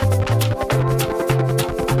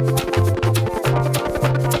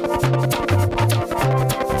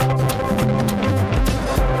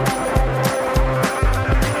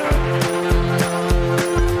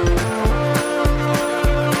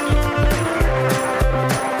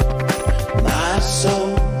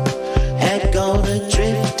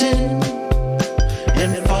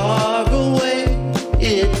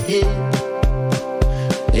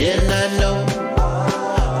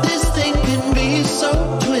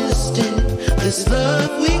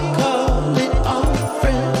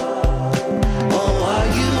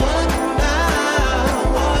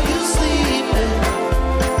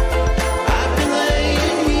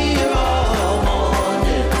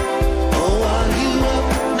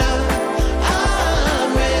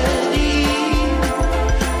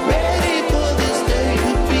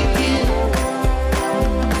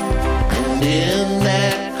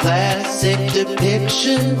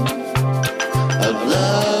 Depiction of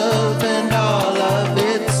love and all of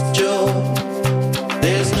its joy.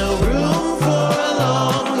 There's no room for a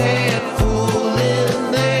long-haired fool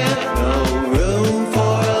in there. No room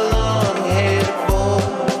for a long-haired boy.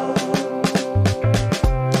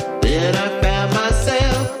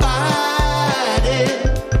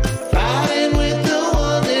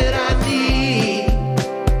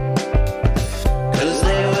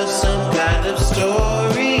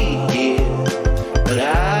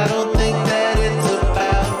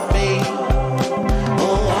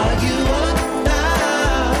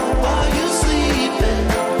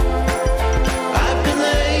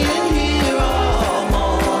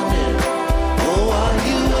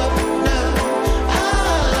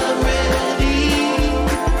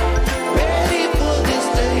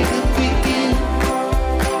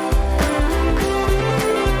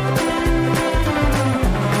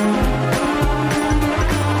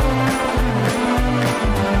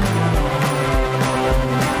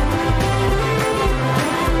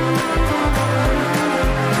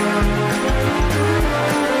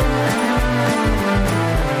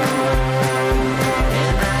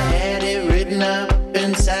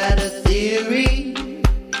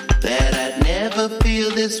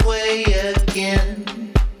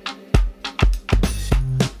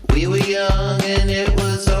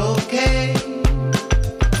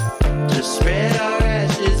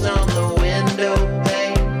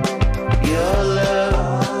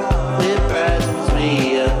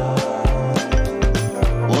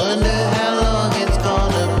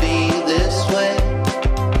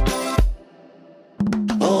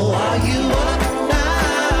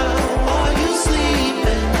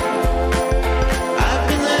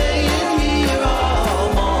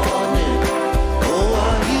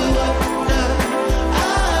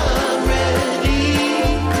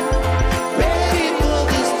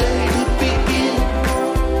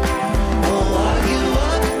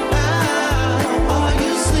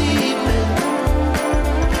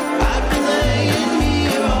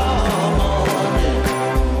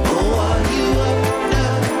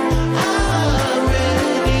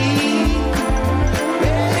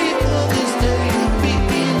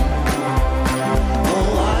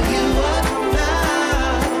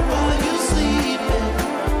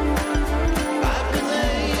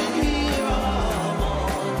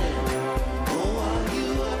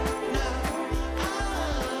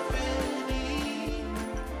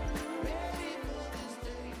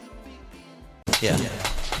 Yeah.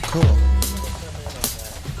 Cool.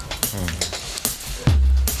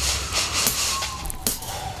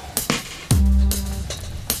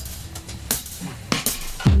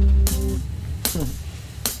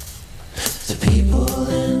 The people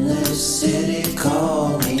in this city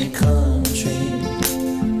call me country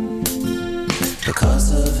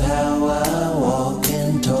because of how I walk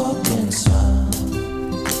and talk and smile.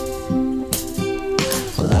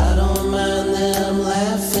 Well, I don't mind them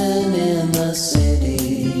laughing in the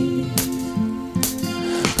city,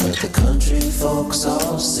 but the country folks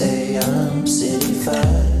all say I'm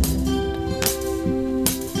city-fied.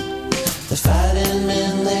 The fighting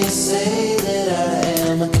men, they say that I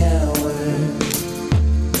am a coward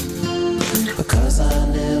because I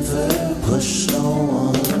never push no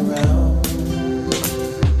one around.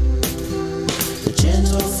 The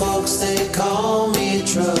gentle folks, they call me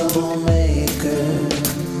troublemaker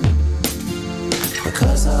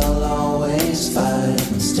because I'll always fight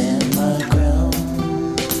and stand my ground.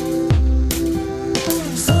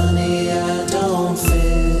 Funny, I don't fit.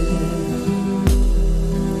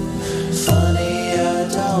 Funny, I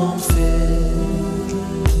don't fit.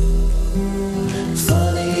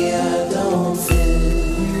 Funny, I don't fit.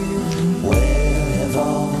 Where have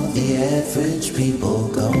all the average people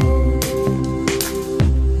gone?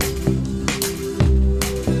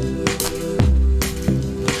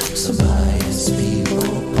 Some biased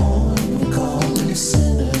people porn call me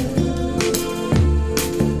sinner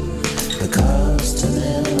because to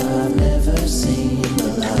them I've never seen the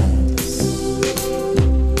lights.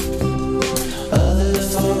 Other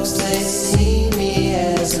folks, they see me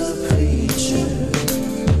as a preacher.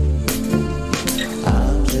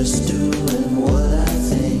 I'm just doing what I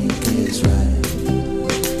think is right.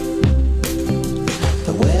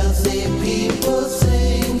 The wealthy people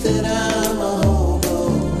think that I'm a hobo,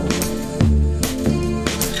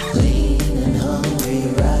 lean and hungry,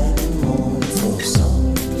 writing mournful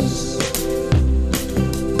songs.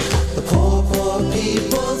 The poor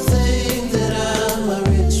people think that I'm a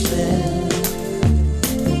rich man.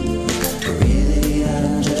 Really,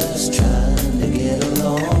 I'm just trying to get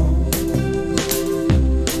along.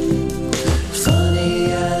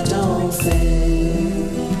 Funny, I don't fit.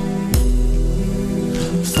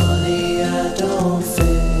 Funny, I don't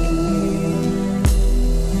fit.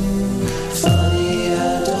 Funny, I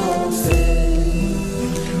don't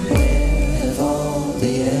fit. Where have all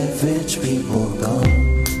the average people gone?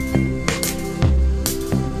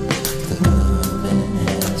 The government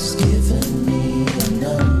has given me a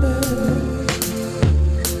number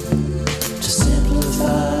to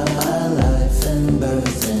simplify my life and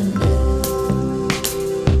birth and death.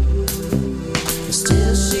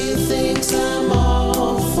 Still, she thinks I'm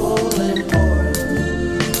awful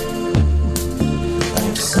important,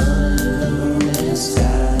 like the sun and the moon and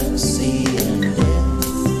sky and sea and death.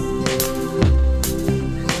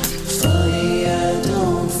 Funny, I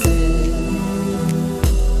don't fit.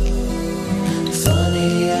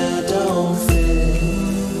 Funny, I don't fit.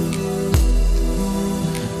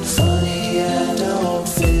 Funny, I don't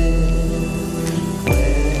fit.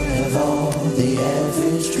 Where have all the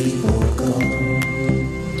average people gone?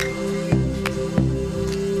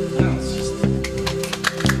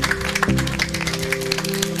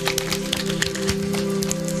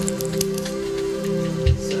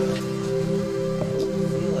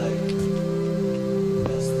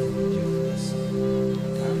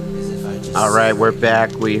 All right, we're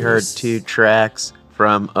back. We heard 2 tracks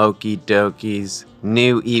from Dokey's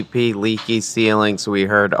new EP, Leaky Ceilings. We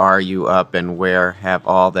heard Are You Up and Where Have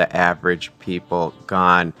All the Average People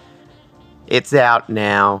Gone? It's out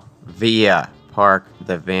now via Park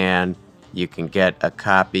the Van. You can get a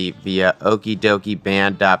copy via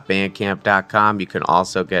okeydokey.bandcamp.com. You can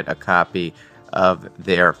also get a copy of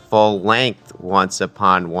their full length Once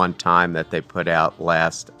Upon One Time that they put out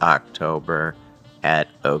last October at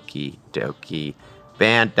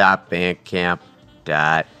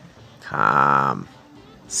okeydokey.bandcamp.com.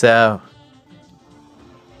 So,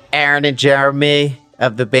 Aaron and Jeremy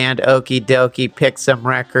of the band Okey picked some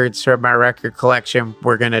records from our record collection.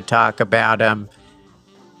 We're going to talk about them,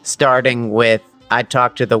 starting with I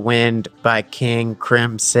Talk to the Wind by King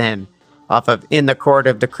Crimson, off of In the Court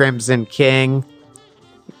of the Crimson King,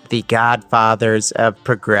 the godfathers of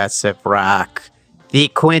progressive rock, the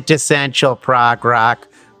quintessential prog rock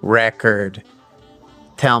record.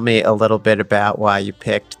 Tell me a little bit about why you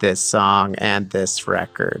picked this song and this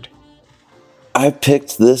record. I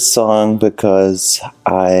picked this song because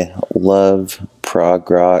I love prog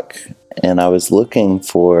rock, and I was looking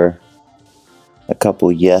for a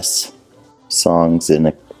couple Yes songs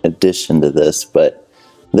in addition to this, but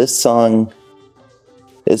this song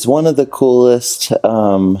it's one of the coolest,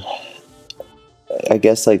 I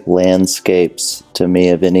guess, like landscapes to me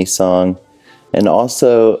of any song. And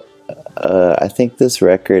also, I think this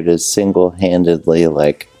record is single-handedly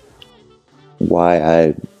like why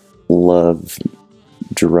I love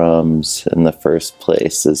drums in the first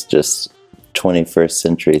place, is just 21st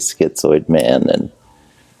century schizoid man.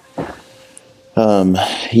 And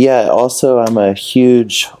also I'm a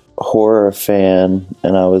huge horror fan,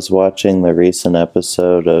 and I was watching the recent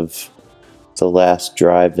episode of The Last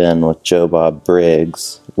Drive-In with Joe Bob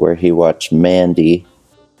Briggs, where he watched Mandy,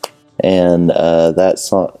 and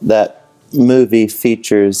that movie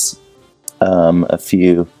features a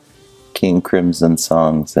few King Crimson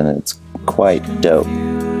songs, and it's quite dope.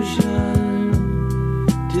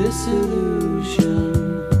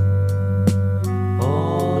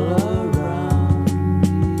 All around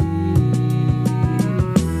me.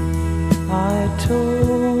 I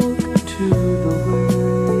talk to the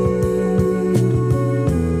wind.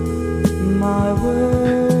 My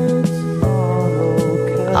words are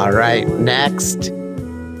okay. All right, next,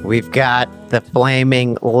 we've got the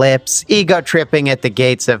Flaming Lips, Ego Tripping at the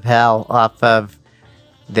Gates of Hell, off of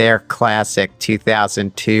their classic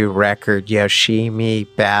 2002 record, Yoshimi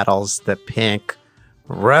Battles the Pink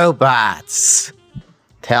Robots.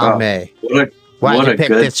 Tell me, why'd you pick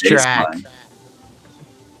this track?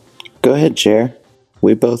 Go ahead, Jer.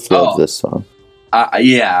 We both love this song.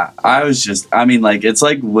 It's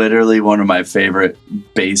like literally one of my favorite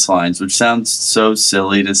bass lines, which sounds so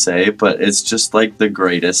silly to say, but it's just like the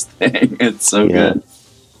greatest thing. It's so good.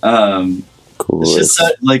 Cool. It's just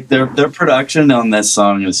like their production on this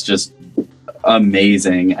song is just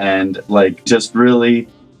amazing, and like just really,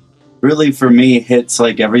 really for me hits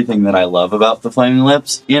like everything that I love about the Flaming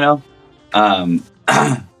Lips, you know.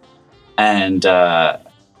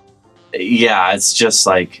 It's just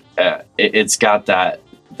like it's got that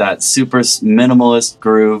super minimalist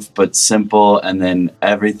groove, but simple, and then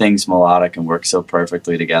everything's melodic and works so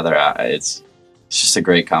perfectly together. It's just a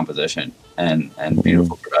great composition and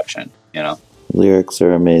beautiful production, you know. Lyrics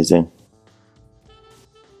are amazing.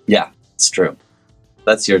 Yeah, it's true.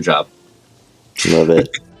 That's your job. Love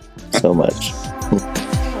it so much.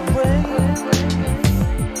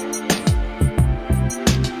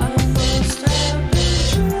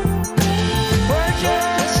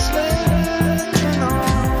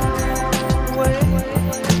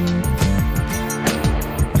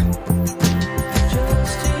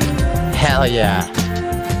 Hell yeah.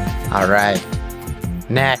 All right.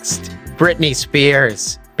 Next, Britney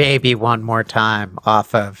Spears, Baby One More Time,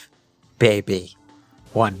 off of Baby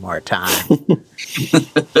One More Time.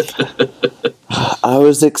 I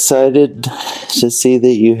was excited to see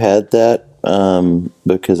that you had that,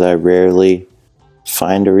 because I rarely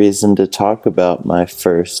find a reason to talk about my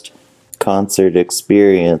first concert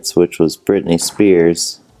experience, which was Britney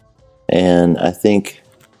Spears. And I think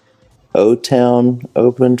O-Town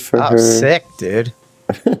opened for her. Oh, sick, dude.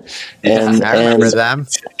 And I remember them.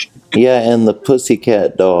 Yeah, and the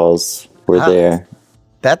Pussycat Dolls were there.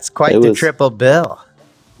 That's quite the triple bill.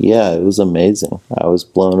 Yeah, it was amazing. I was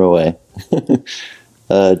blown away.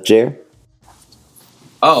 Jer?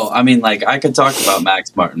 Oh, I mean, like, I could talk about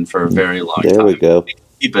Max Martin for a very long time. There we go.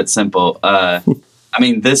 Keep it simple. I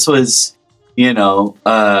mean, this was,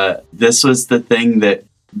 this was the thing that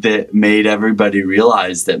made everybody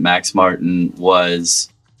realize that Max Martin was,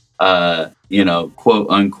 quote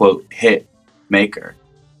unquote hit maker.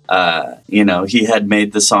 He had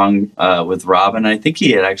made the song with Robin. I think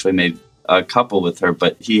he had actually made a couple with her,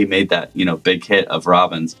 but he made that, big hit of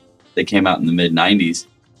Robin's that came out in the mid 90s.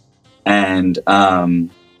 And,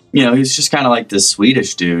 he's just kind of like this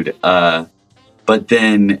Swedish dude. But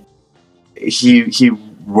then he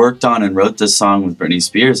worked on and wrote this song with Britney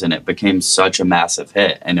Spears, and it became such a massive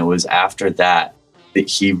hit. And it was after that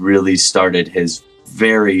he really started his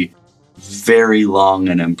very, very long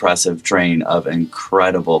and impressive train of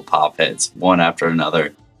incredible pop hits, one after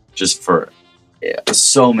another, just for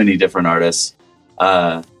so many different artists.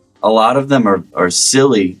 A lot of them are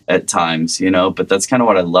silly at times, but that's kind of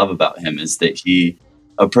what I love about him, is that he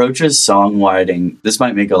approaches songwriting. This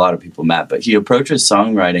might make a lot of people mad, but he approaches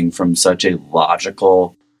songwriting from such a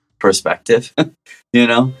logical perspective.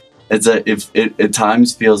 It at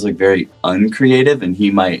times feels like very uncreative, and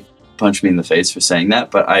he might punch me in the face for saying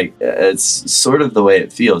that, but it's sort of the way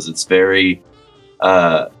it feels. It's very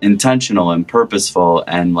intentional and purposeful,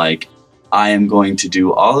 and like, I am going to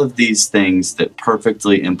do all of these things that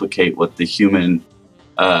perfectly implicate what the human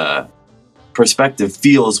perspective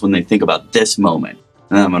feels when they think about this moment.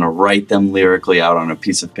 And then I'm going to write them lyrically out on a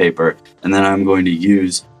piece of paper. And then I'm going to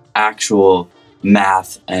use actual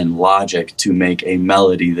math and logic to make a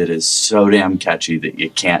melody that is so damn catchy that you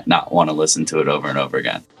can't not want to listen to it over and over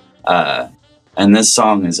again. And this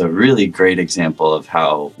song is a really great example of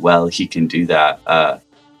how well he can do that.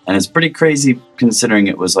 And it's pretty crazy considering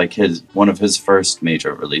it was like one of his first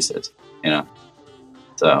major releases, you know?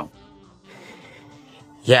 So.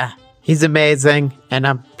 Yeah, he's amazing. And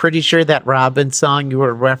I'm pretty sure that Robin song you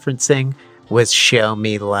were referencing was Show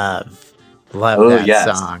Me Love. Love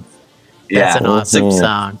that song. That's an awesome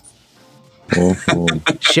song.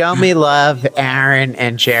 Show Me Love, Aaron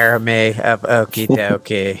and Jeremy of Okey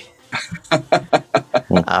Dokey.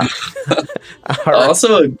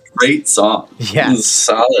 Also a great song. Yeah,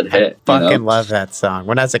 solid hit. Fucking love that song.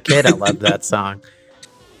 When I was a kid, I loved that song.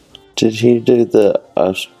 Did he do the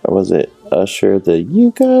was it Usher? The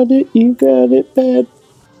you got it bad.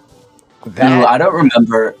 No, I don't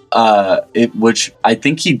remember which I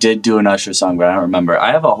think he did do an Usher song, but I don't remember.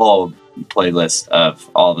 I have a whole playlist of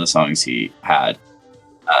all the songs he had,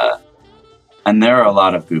 and there are a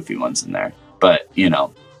lot of goofy ones in there. But you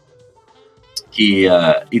know, he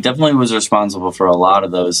definitely was responsible for a lot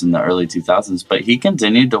of those in the early 2000s. But he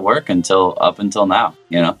continued to work up until now,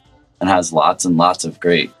 you know, and has lots and lots of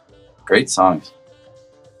great songs.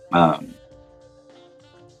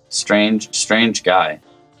 Strange guy.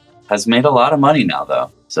 Has made a lot of money now,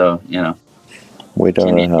 though. So, you know. We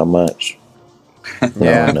don't know how much.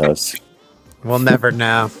 No one knows. We'll never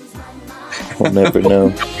know. We'll never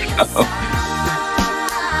know.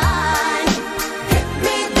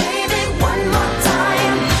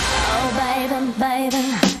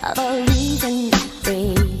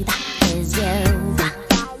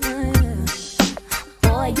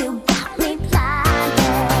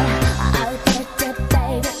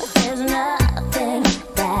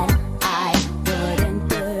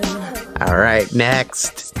 All right,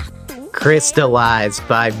 next, Crystallized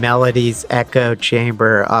by Melody's Echo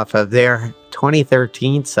Chamber off of their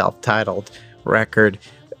 2013 self-titled record.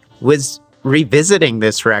 Was revisiting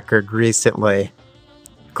this record recently.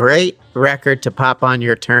 Great record to pop on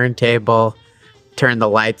your turntable, turn the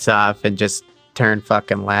lights off, and just turn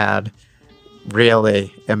fucking loud.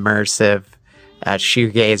 Really immersive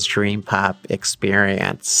shoegaze dream pop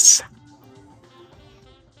experience.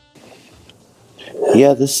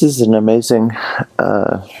 Yeah, this is an amazing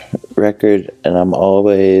record, and I'm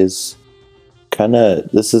always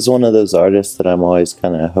this is one of those artists that I'm always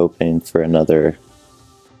kind of hoping for another.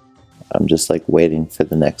 I'm just like waiting for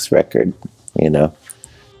the next record, you know,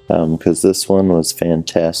 because this one was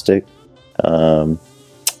fantastic. Yeah,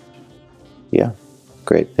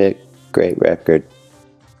 great pick, great record.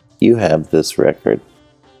 You have this record.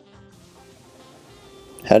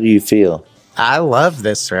 How do you feel? I love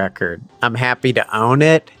this record. I'm happy to own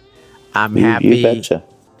it. I'm happy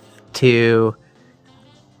to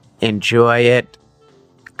enjoy it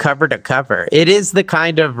cover to cover. It is the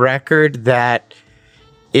kind of record that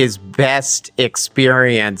is best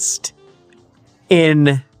experienced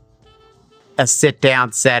in a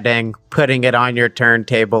sit-down setting, putting it on your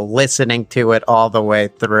turntable, listening to it all the way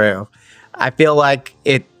through. I feel like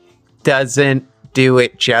it doesn't do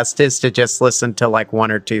it justice to just listen to like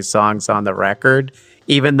one or two songs on the record,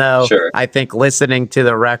 even though I think listening to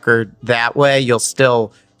the record that way, you'll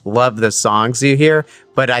still love the songs you hear,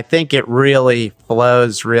 but I think it really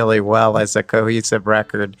flows really well as a cohesive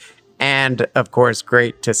record. And of course,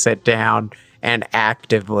 great to sit down and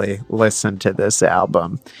actively listen to this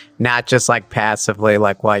album, not just like passively,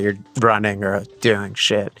 like while you're running or doing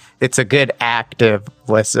shit. It's a good active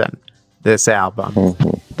listen, this album.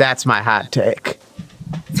 Mm-hmm. That's my hot take.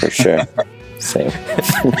 For sure. Same.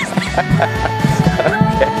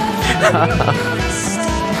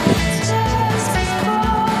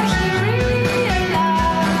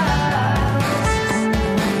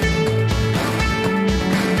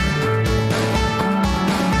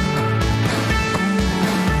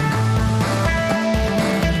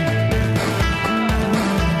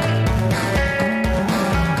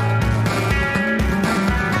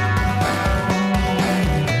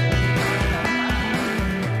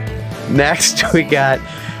 Next, we got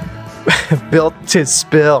Built to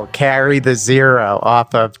Spill, Carry the Zero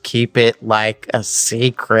off of Keep It Like a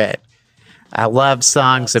Secret. I love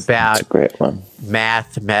songs about a great one.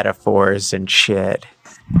 Math metaphors and shit.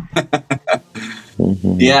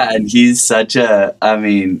 Mm-hmm. Yeah, and he's such a, I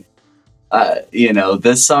mean, you know,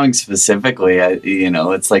 this song specifically, you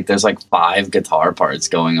know, it's like there's like 5 guitar parts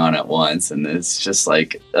going on at once, and it's just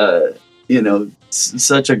like, you know,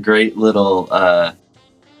 such a great little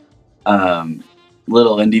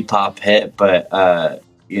indie pop hit, but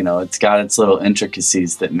you know, it's got its little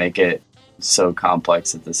intricacies that make it so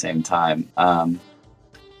complex at the same time. And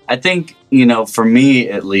I think, for me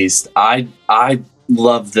at least, I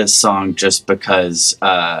love this song just because,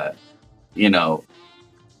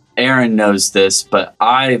 Aaron knows this, but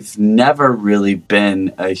I've never really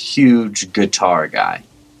been a huge guitar guy.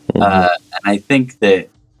 And I think that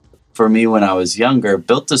for me, when I was younger,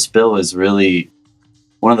 Built to Spill was really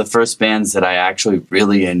one of the first bands that I actually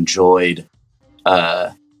really enjoyed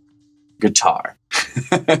guitar.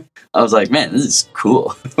 I was like, man, this is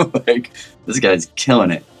cool. Like, this guy's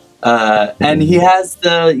killing it. And he has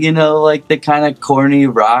the, the kind of corny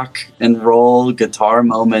rock and roll guitar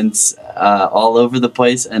moments all over the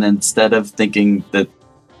place. And instead of thinking that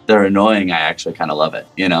they're annoying, I actually kind of love it,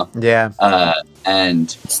 Yeah.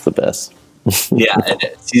 And it's the best. Yeah,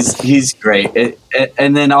 it is. He's great.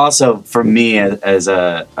 And then also for me as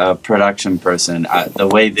a production person, the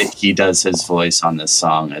way that he does his voice on this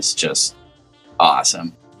song is just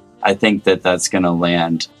awesome. I think that that's going to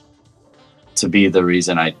land to be the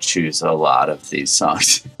reason I choose a lot of these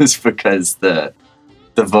songs is because the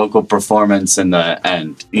vocal performance and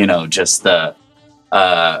just the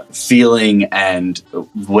feeling and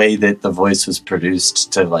way that the voice was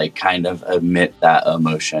produced to like kind of emit that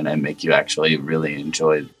emotion and make you actually really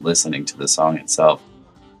enjoy listening to the song itself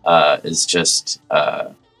is just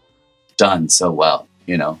done so well,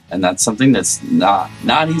 and that's something that's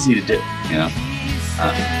not easy to do, so.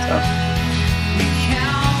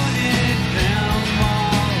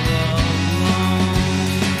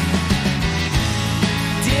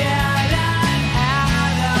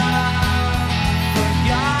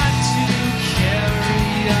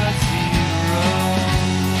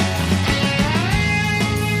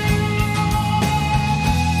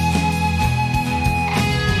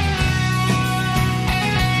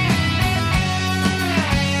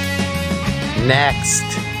 Next,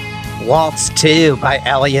 Waltz 2 by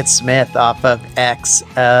Elliott Smith off of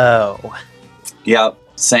XO. Yep,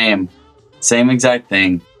 same exact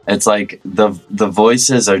thing. It's like the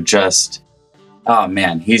voices are just, oh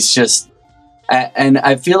man, he's just, and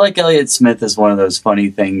I feel like Elliott Smith is one of those funny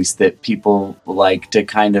things that people like to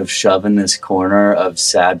kind of shove in this corner of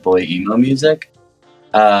sad boy emo music,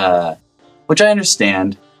 which I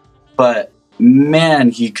understand, but man,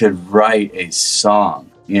 he could write a song,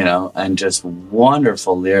 and just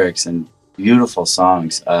wonderful lyrics and beautiful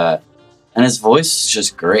songs. And his voice is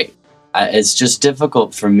just great. It's just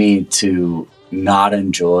difficult for me to not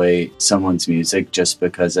enjoy someone's music just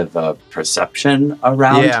because of a perception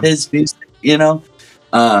around his music,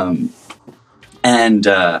 and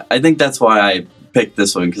I think that's why I picked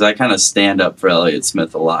this one, because I kind of stand up for Elliott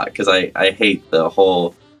Smith a lot, because I hate the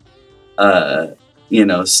whole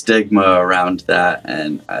stigma around that,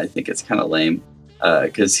 and I think it's kind of lame,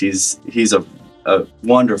 because he's a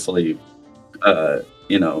wonderfully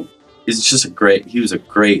he was a great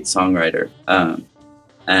songwriter,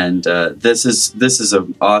 and this is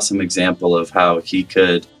an awesome example of how he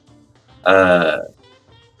could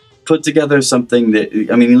put together something that,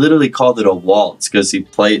 I mean, he literally called it a waltz, because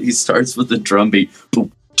he starts with the drum beat,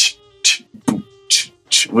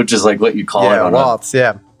 which is like what you call it on waltz,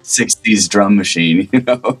 a 60s drum machine,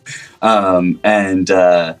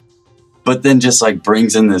 but then just like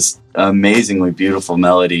brings in this amazingly beautiful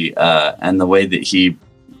melody, and the way that he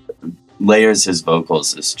layers his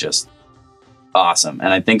vocals is just awesome.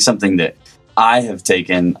 And I think something that I have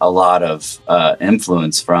taken a lot of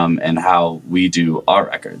influence from and how we do our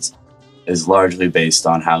records is largely based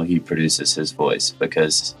on how he produces his voice,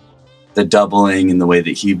 because the doubling and the way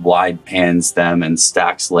that he wide pans them and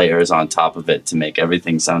stacks layers on top of it to make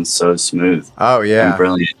everything sound so smooth and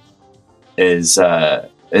brilliant is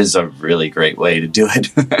a really great way to do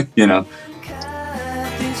it.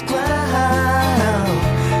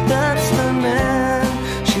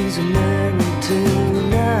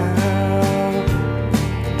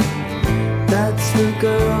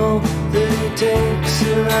 Girl that he takes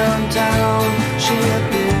around town, she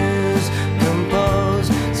appears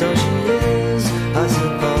composed, so she is, I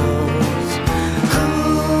suppose.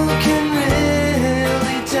 Who can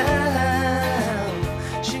really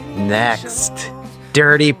tell? Next,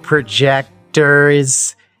 Dirty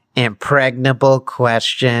Projectors, Impregnable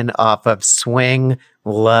Question off of Swing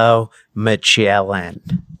Low Magellan.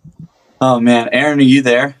 Oh man, Aaron, are you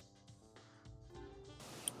there?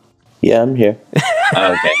 Yeah, I'm here.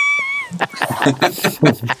 Okay.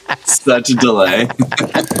 Such a delay.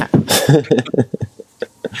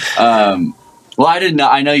 Well, I didn't know.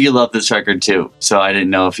 I know you love this record too, so I didn't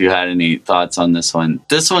know if you had any thoughts on this one.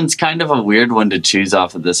 This one's kind of a weird one to choose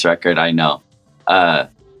off of this record, I know. But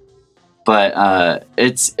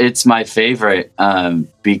it's my favorite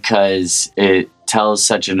because it tells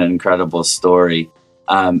such an incredible story.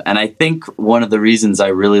 And I think one of the reasons I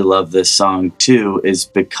really love this song too is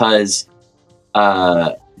because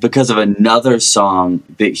of another song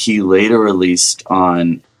that he later released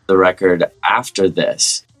on the record after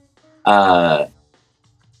this,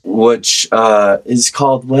 which is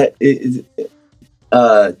called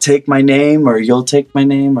Take My Name, or You'll Take My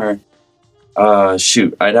Name, or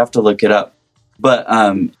shoot, I'd have to look it up. But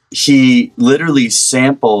he literally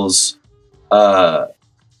samples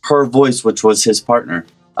her voice, which was his partner.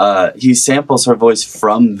 He samples her voice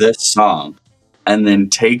from this song and then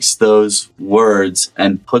takes those words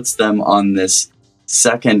and puts them on this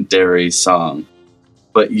secondary song,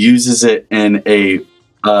 but uses it in a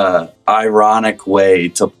ironic way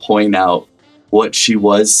to point out what she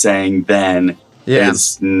was saying then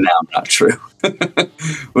is now not true.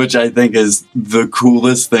 Which I think is the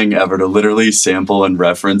coolest thing ever, to literally sample and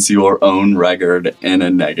reference your own record in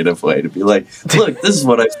a negative way, to be like, look, this is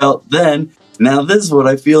what I felt then, now this is what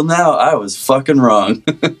I feel now. I was fucking wrong.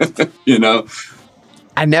 You know?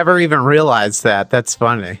 I never even realized that. That's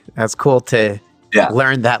funny. That's cool to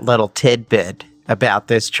learn that little tidbit about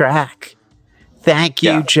this track. Thank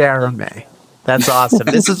you, Jeremy. That's awesome.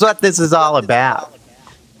 This is what this is all about.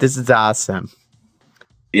 This is awesome.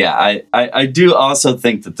 Yeah, I do also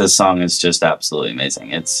think that this song is just absolutely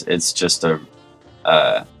amazing. It's just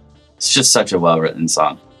such a well-written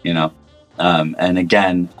song, you know? And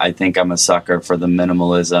again, I think I'm a sucker for the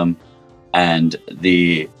minimalism and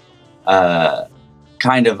the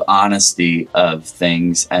kind of honesty of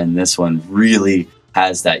things. And this one really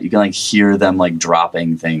has that. You can like hear them like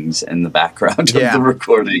dropping things in the background of the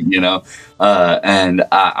recording, you know? And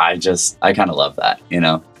I kind of love that, you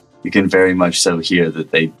know? You can very much so hear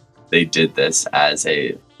that they did this as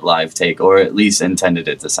a live take, or at least intended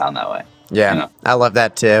it to sound that way. Yeah, you know? I love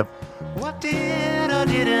that too. What did or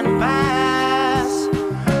didn't pass?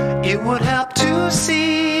 It would help to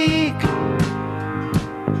seek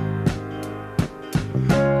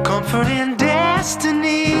comfort in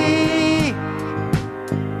destiny,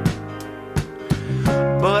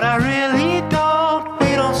 but I really don't.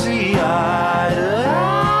 We don't see eye to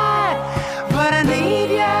eye, but I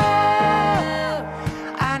need you.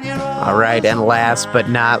 All right, and last but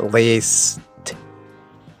not least,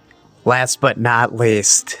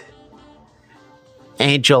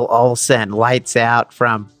 Angel Olsen, Lights Out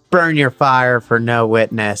from Burn Your Fire for No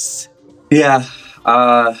Witness. Yeah,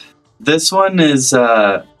 this one is,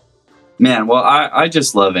 man, well, I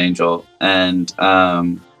just love Angel, and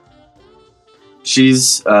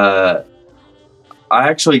she's, I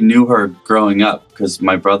actually knew her growing up because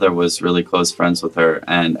my brother was really close friends with her,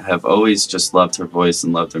 and have always just loved her voice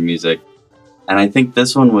and loved her music. And I think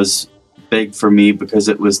this one was big for me because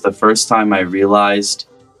it was the first time I realized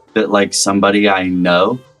that like somebody I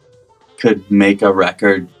know could make a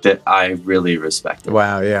record that I really respected.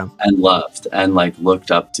 Wow, yeah. And loved and like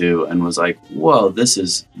looked up to and was like, whoa, this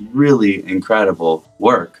is really incredible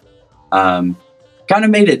work. Kind of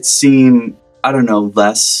made it seem, I don't know,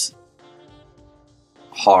 less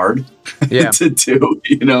hard to do,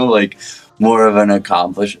 you know, like more of an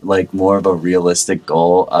like more of a realistic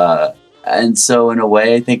goal. And so in a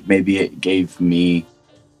way, I think maybe it gave me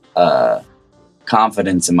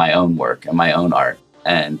confidence in my own work and my own art,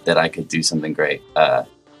 and that I could do something great.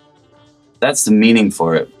 That's the meaning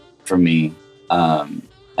for it for me.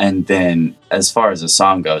 And then as far as the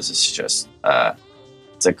song goes, it's just,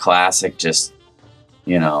 it's a classic, just,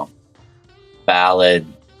 you know, ballad,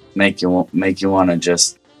 make you want to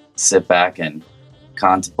just sit back and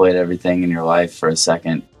contemplate everything in your life for a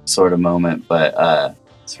second sort of moment. But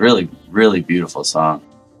it's really, really beautiful song.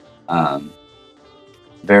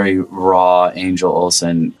 Very raw Angel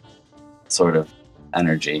Olsen sort of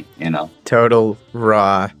energy, you know? Total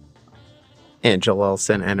raw Angel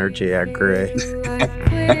Olsen energy, I agree.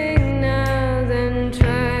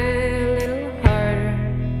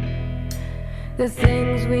 The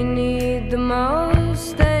things we need the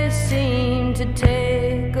most, they seem to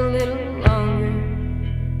take a little longer.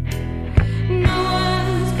 No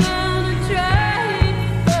one's gonna try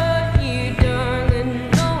for you, darling.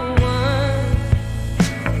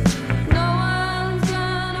 No one's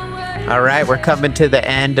gonna wait. All right, we're coming to the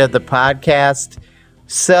end of the podcast.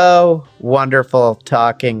 So wonderful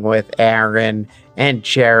talking with Aaron and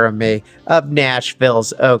Jeremy of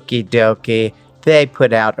Nashville's Okey Dokey. They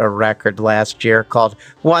put out a record last year called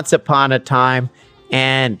Once Upon a Time,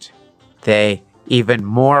 and they even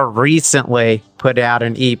more recently put out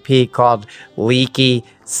an EP called Leaky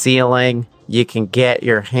Ceiling. You can get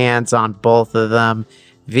your hands on both of them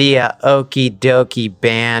via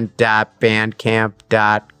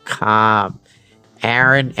okeydokey.bandcamp.com.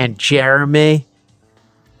 Aaron and Jeremy,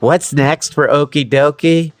 What's next for Okey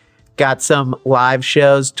Dokey? Got some live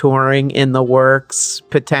shows touring in the works,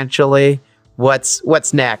 potentially.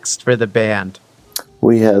 What's next for the band?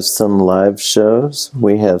 We have some live shows.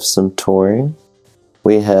 We have some touring.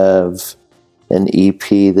 We have an EP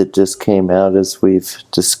that just came out, as we've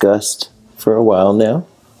discussed for a while now.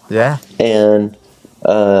 Yeah. And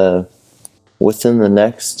within the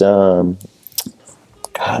next, God,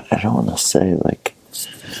 I don't want to say, like,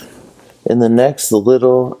 in the next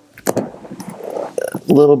little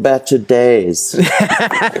batch of days.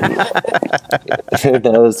 Who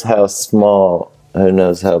knows how small, who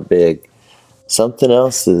knows how big. Something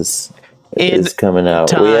else is coming out.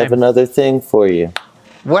 Time. We have another thing for you.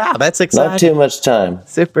 Wow, that's exciting. Not too much time.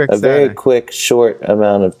 Super exciting. A very quick, short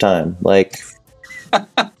amount of time. Like,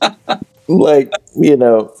 less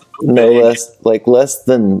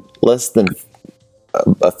than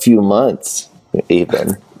a few months,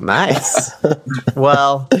 even. Nice.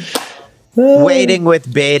 Well, waiting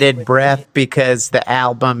with bated breath because the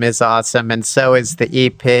album is awesome and so is the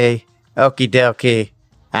EP, Okey Dokey,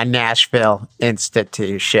 a Nashville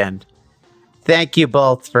institution. Thank you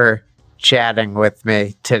both for chatting with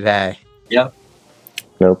me today. Yep.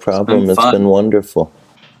 No problem. It's fun. been wonderful.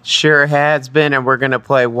 Sure has been, and we're going to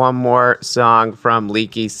play one more song from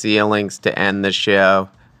Leaky Ceilings to end the show.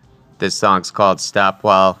 This song's called Stop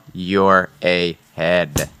While You're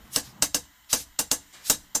Ahead.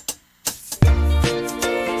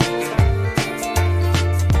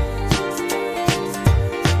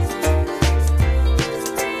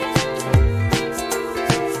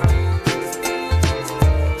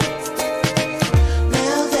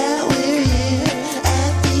 Now that we're here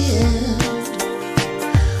at the end,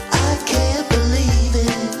 I can't believe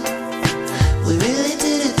it. We really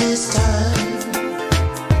did it this time.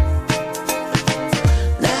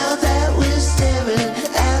 Now that we're staring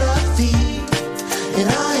at our feet, in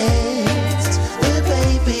our hands, we're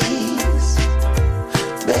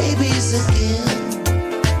babies again.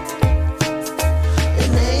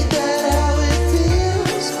 And ain't that how it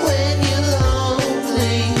feels when you're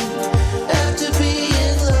lonely after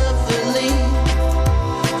being lovely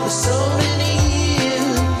for so many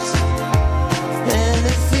years? And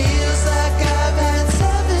it feels like I've had 7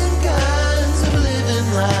 kinds of living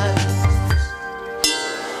lives,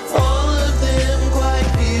 all of them quite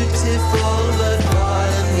beautiful, but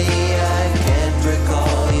pardon me, I can't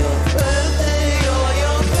recall your birthday or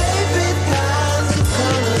your favorite kinds of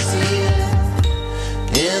colors here.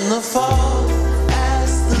 In the fall,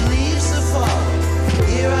 as the leaves are falling,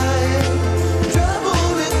 here I am, trouble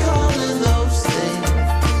recalling those things.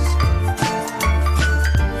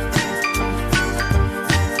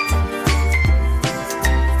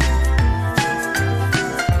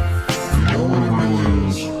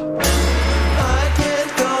 I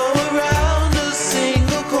can't go around a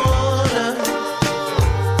single corner.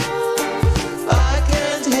 I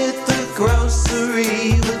can't hit the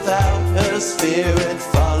grocery without her spirit